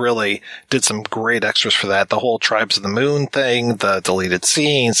 They really did some great extras for that. The whole Tribes of the Moon thing, the deleted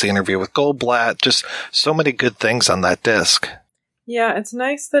scenes, the interview with Goldblatt, just so many good things on that disc. Yeah, it's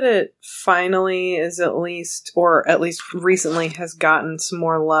nice that it finally is at least recently has gotten some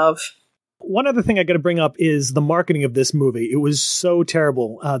more love. One other thing I got to bring up is the marketing of this movie. It was so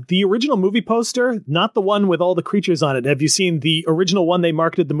terrible. The original movie poster, not the one with all the creatures on it. Have you seen the original one they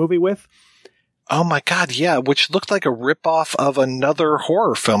marketed the movie with? Oh my God, yeah, which looked like a ripoff of another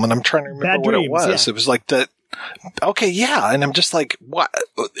horror film, and I'm trying to remember what it was. Yeah. It was like the... Okay, yeah, and I'm just like, what?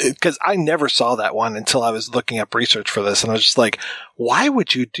 Because I never saw that one until I was looking up research for this, and I was just like, why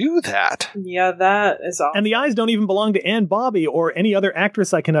would you do that? Yeah, that is awesome. And the eyes don't even belong to Ann Bobby or any other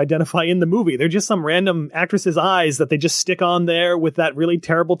actress I can identify in the movie. They're just some random actress's eyes that they just stick on there with that really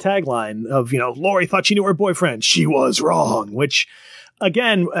terrible tagline of, Laurie thought she knew her boyfriend. She was wrong, which...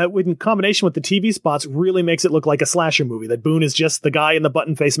 Again, in combination with the TV spots, really makes it look like a slasher movie, that Boone is just the guy in the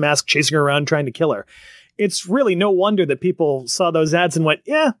button face mask chasing her around trying to kill her. It's really no wonder that people saw those ads and went,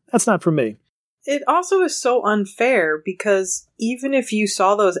 yeah, that's not for me. it also is so unfair because even if you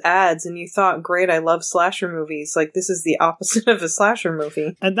saw those ads and you thought, great, I love slasher movies, like this is the opposite of a slasher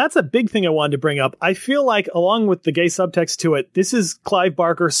movie. And that's a big thing I wanted to bring up. I feel like along with the gay subtext to it, this is Clive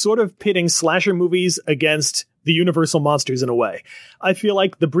Barker sort of pitting slasher movies against the Universal monsters in a way. I feel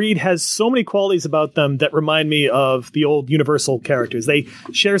like the breed has so many qualities about them that remind me of the old Universal characters. They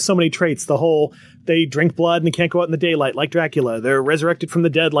share so many traits. The whole, they drink blood and they can't go out in the daylight like Dracula. They're resurrected from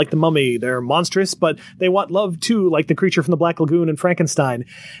the dead like the Mummy. They're monstrous, but they want love too, like the creature from the Black Lagoon and Frankenstein.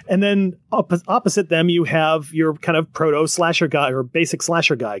 And then opposite them, you have your kind of proto-slasher guy or basic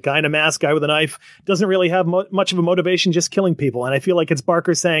slasher guy in a mask, guy with a knife, doesn't really have much of a motivation, just killing people. And I feel like it's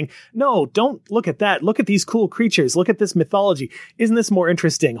Barker saying, no, don't look at that. Look at these cool creatures. Look at this mythology. Isn't this more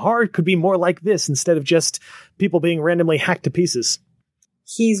interesting? Horror could be more like this instead of just people being randomly hacked to pieces.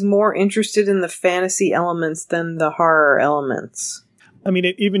 He's more interested in the fantasy elements than the horror elements. I mean,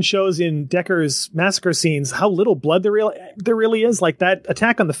 it even shows in Decker's massacre scenes how little blood there really is. Like that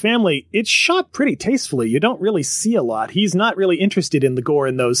attack on the family, it's shot pretty tastefully. You don't really see a lot. He's not really interested in the gore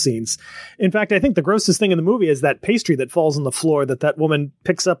in those scenes. In fact, I think the grossest thing in the movie is that pastry that falls on the floor that woman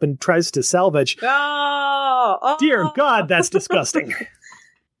picks up and tries to salvage. Oh. Dear God, that's disgusting.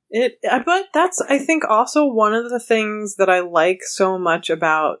 But that's, I think, also one of the things that I like so much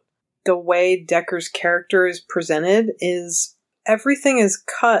about the way Decker's character is presented is everything is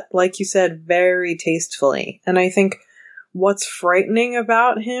cut, like you said, very tastefully. And I think what's frightening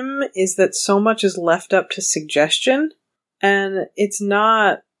about him is that so much is left up to suggestion. And it's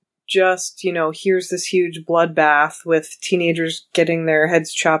not just, here's this huge bloodbath with teenagers getting their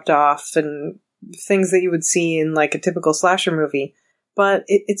heads chopped off and things that you would see in like a typical slasher movie. But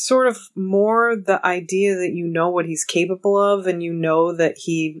it's sort of more the idea that you know what he's capable of and you know that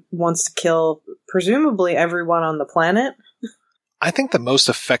he wants to kill presumably everyone on the planet. I think the most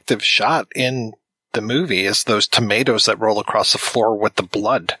effective shot in the movie is those tomatoes that roll across the floor with the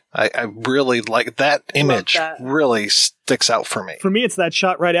blood. I really like that image. Really sticks out for me. For me, it's that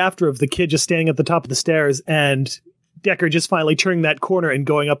shot right after of the kid just standing at the top of the stairs and Decker just finally turning that corner and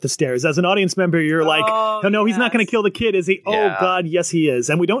going up the stairs. As an audience member, you're like, oh no, he's not going to kill the kid, is he? Yeah. Oh, God, yes, he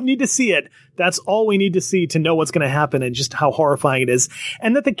is. And we don't need to see it. That's all we need to see to know what's going to happen and just how horrifying it is.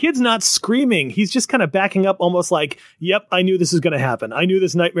 And that the kid's not screaming. He's just kind of backing up almost like, yep, I knew this was going to happen. I knew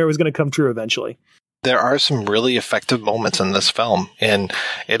this nightmare was going to come true eventually. There are some really effective moments in this film, and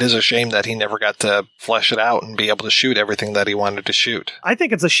it is a shame that he never got to flesh it out and be able to shoot everything that he wanted to shoot. I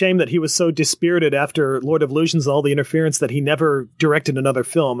think it's a shame that he was so dispirited after Lord of Illusions and all the interference that he never directed another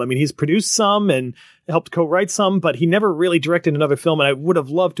film. I mean, he's produced some and helped co-write some, but he never really directed another film, and I would have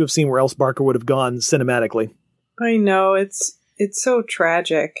loved to have seen where else Barker would have gone cinematically. I know, it's so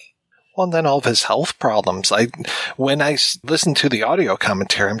tragic. Well, and then all of his health problems. When I listen to the audio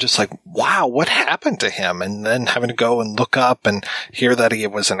commentary, I'm just like, wow, what happened to him? And then having to go and look up and hear that he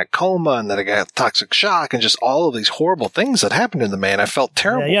was in a coma and that he got toxic shock and just all of these horrible things that happened to the man. I felt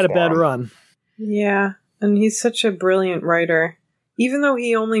terrible. Yeah, he had a bad run. Yeah, and he's such a brilliant writer. Even though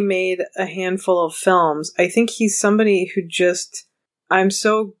he only made a handful of films, I think he's somebody who I'm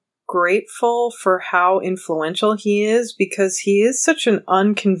so grateful for how influential he is because he is such an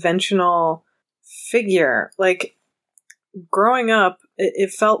unconventional figure. Like, growing up,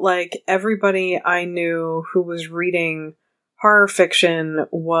 it felt like everybody I knew who was reading horror fiction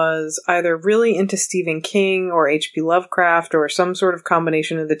was either really into Stephen King or H.P. Lovecraft or some sort of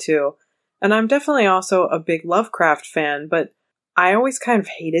combination of the two. And I'm definitely also a big Lovecraft fan, but I always kind of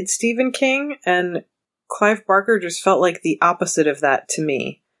hated Stephen King, and Clive Barker just felt like the opposite of that to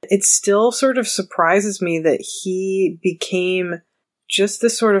me. It still sort of surprises me that he became just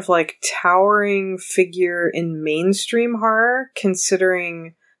this sort of like towering figure in mainstream horror,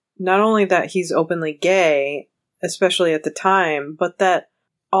 considering not only that he's openly gay, especially at the time, but that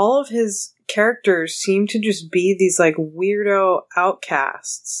all of his characters seem to just be these like weirdo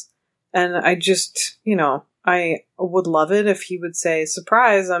outcasts. And I just, I would love it if he would say,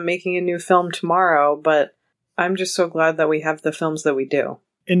 surprise, I'm making a new film tomorrow, but I'm just so glad that we have the films that we do.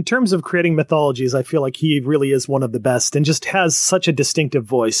 In terms of creating mythologies, I feel like he really is one of the best and just has such a distinctive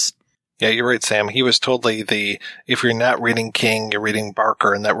voice. Yeah, you're right, Sam. He was totally if you're not reading King, you're reading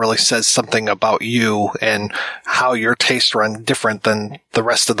Barker, and that really says something about you and how your tastes run different than the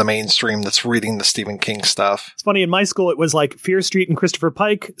rest of the mainstream that's reading the Stephen King stuff. It's funny, in my school, it was like Fear Street and Christopher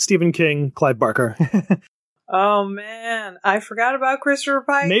Pike, Stephen King, Clive Barker. Oh, man. I forgot about Christopher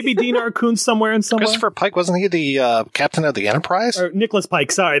Pike. Maybe Dean R. Koontz somewhere. Christopher Pike, wasn't he the captain of the Enterprise? Or Nicholas Pike,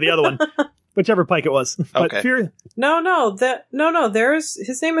 sorry, the other one. Whichever Pike it was. Okay. No,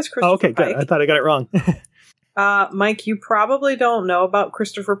 his name is Christopher Pike. Oh, okay, good. I thought I got it wrong. Mike, you probably don't know about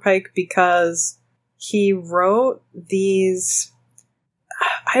Christopher Pike because he wrote these...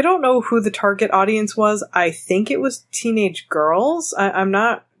 I don't know who the target audience was. I think it was teenage girls. I'm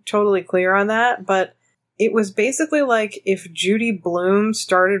not totally clear on that, but it was basically like if Judy Blume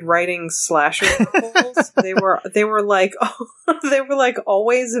started writing slasher novels. they were like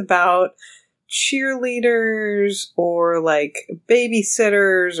always about cheerleaders or like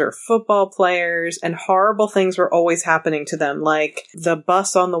babysitters or football players, and horrible things were always happening to them. Like the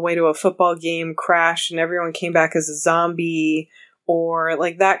bus on the way to a football game crashed and everyone came back as a zombie, or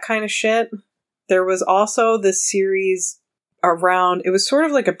like that kind of shit. There was also this series around, it was sort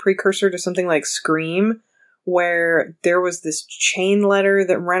of like a precursor to something like Scream, where there was this chain letter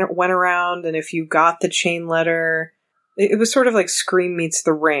that went around, and if you got the chain letter, it was sort of like Scream meets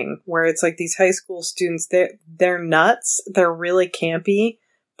The Ring, where it's like these high school students, they're nuts, they're really campy,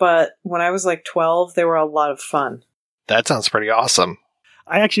 but when I was like 12, they were a lot of fun. That sounds pretty awesome.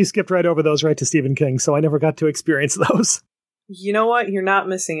 I actually skipped right over those right to Stephen King, so I never got to experience those. You know what? You're not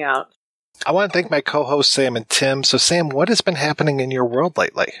missing out. I want to thank my co-hosts, Sam and Tim. So, Sam, what has been happening in your world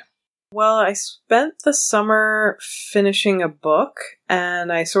lately? Well, I spent the summer finishing a book,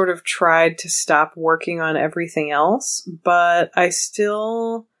 and I sort of tried to stop working on everything else, but I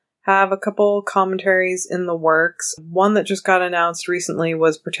still have a couple commentaries in the works. One that just got announced recently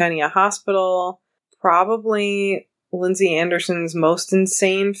was Britannia Hospital, probably Lindsay Anderson's most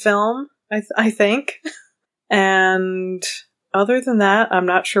insane film, I think. And other than that, I'm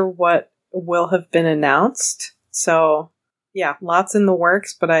not sure what will have been announced. So, yeah, lots in the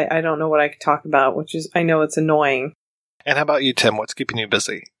works, but I don't know what I could talk about, which is, I know it's annoying. And how about you, Tim? What's keeping you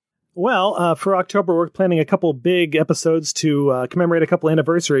busy? Well, for October, we're planning a couple big episodes to commemorate a couple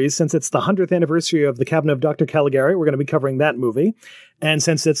anniversaries. Since it's the 100th anniversary of The Cabinet of Dr. Caligari, we're going to be covering that movie. And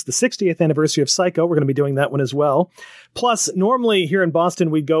since it's the 60th anniversary of Psycho, we're going to be doing that one as well. Plus, normally here in Boston,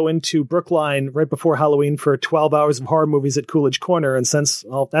 we go into Brookline right before Halloween for 12 hours of horror movies at Coolidge Corner. And since,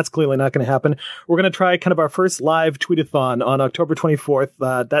 well, that's clearly not going to happen, we're going to try kind of our first live tweetathon on October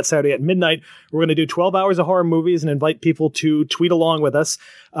 24th, that Saturday at midnight. We're going to do 12 hours of horror movies and invite people to tweet along with us.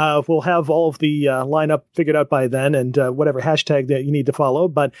 We'll have all of the lineup figured out by then and whatever hashtag that you need to follow,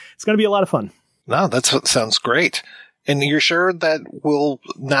 but it's going to be a lot of fun. No, that sounds great. And you're sure that we'll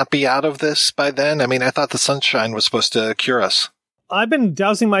not be out of this by then? I mean, I thought the sunshine was supposed to cure us. I've been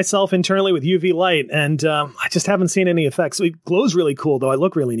dousing myself internally with UV light, and I just haven't seen any effects. It glows really cool, though. I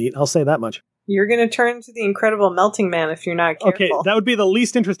look really neat. I'll say that much. You're going to turn into the Incredible Melting Man if you're not careful. Okay, that would be the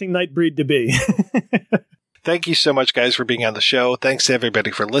least interesting Nightbreed to be. Thank you so much, guys, for being on the show. Thanks to everybody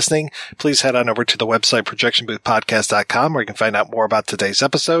for listening. Please head on over to the website, projectionboothpodcast.com, where you can find out more about today's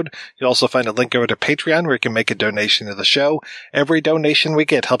episode. You'll also find a link over to Patreon, where you can make a donation to the show. Every donation we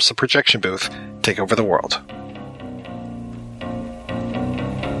get helps the Projection Booth take over the world.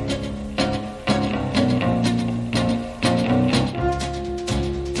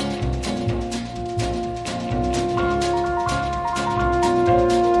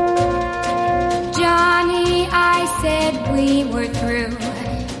 We were through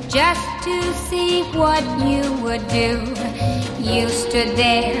just to see what you would do. You stood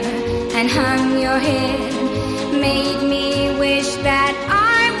there and hung your head, made me wish that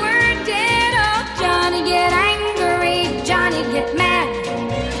I were dead. Oh, Johnny, get angry, Johnny, get mad.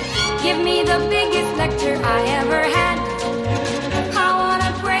 Give me the biggest lecture I ever had. I want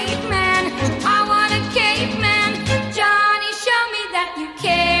a brave man, I want a caveman. Johnny, show me that you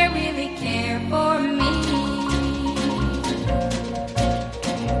care, really care for me.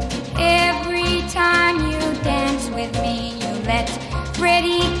 Every time you dance with me, you let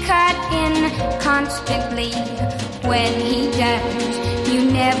Freddie cut in constantly. When he does,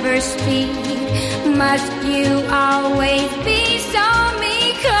 you never speak. Must you always be so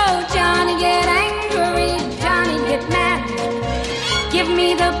meek? Oh, Johnny, get angry, Johnny, get mad. Give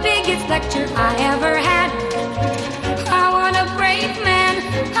me the biggest lecture I ever had. I want a brave man,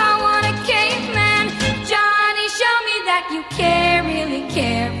 I want a caveman. Johnny, show me that you care, really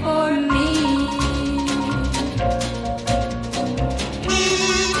care for me.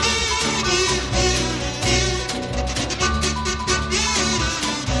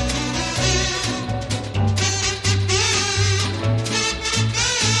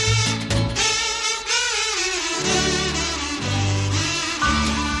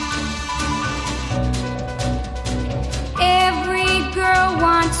 Every girl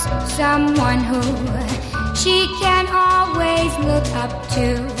wants someone who she can always look up to.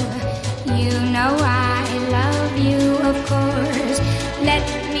 You know I love you, of course. Let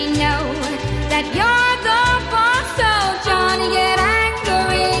me know that you're the boss. So Johnny, get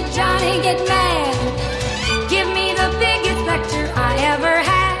angry, Johnny, get mad.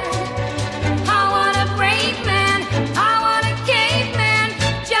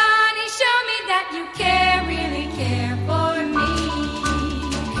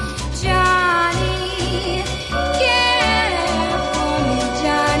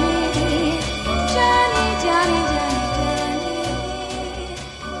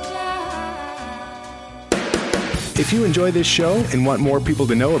 If you enjoy this show and want more people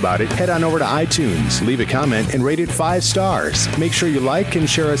to know about it, head on over to iTunes, leave a comment, and rate it 5 stars. Make sure you like and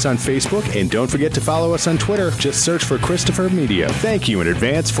share us on Facebook, and don't forget to follow us on Twitter. Just search for Christopher Media. Thank you in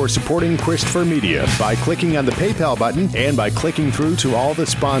advance for supporting Christopher Media by clicking on the PayPal button and by clicking through to all the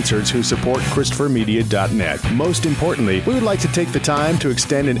sponsors who support ChristopherMedia.net. Most importantly, we would like to take the time to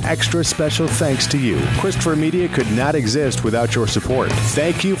extend an extra special thanks to you. Christopher Media could not exist without your support.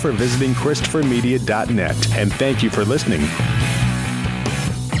 Thank you for visiting ChristopherMedia.net, and thank you for listening.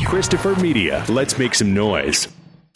 Christopher Media. Let's make some noise.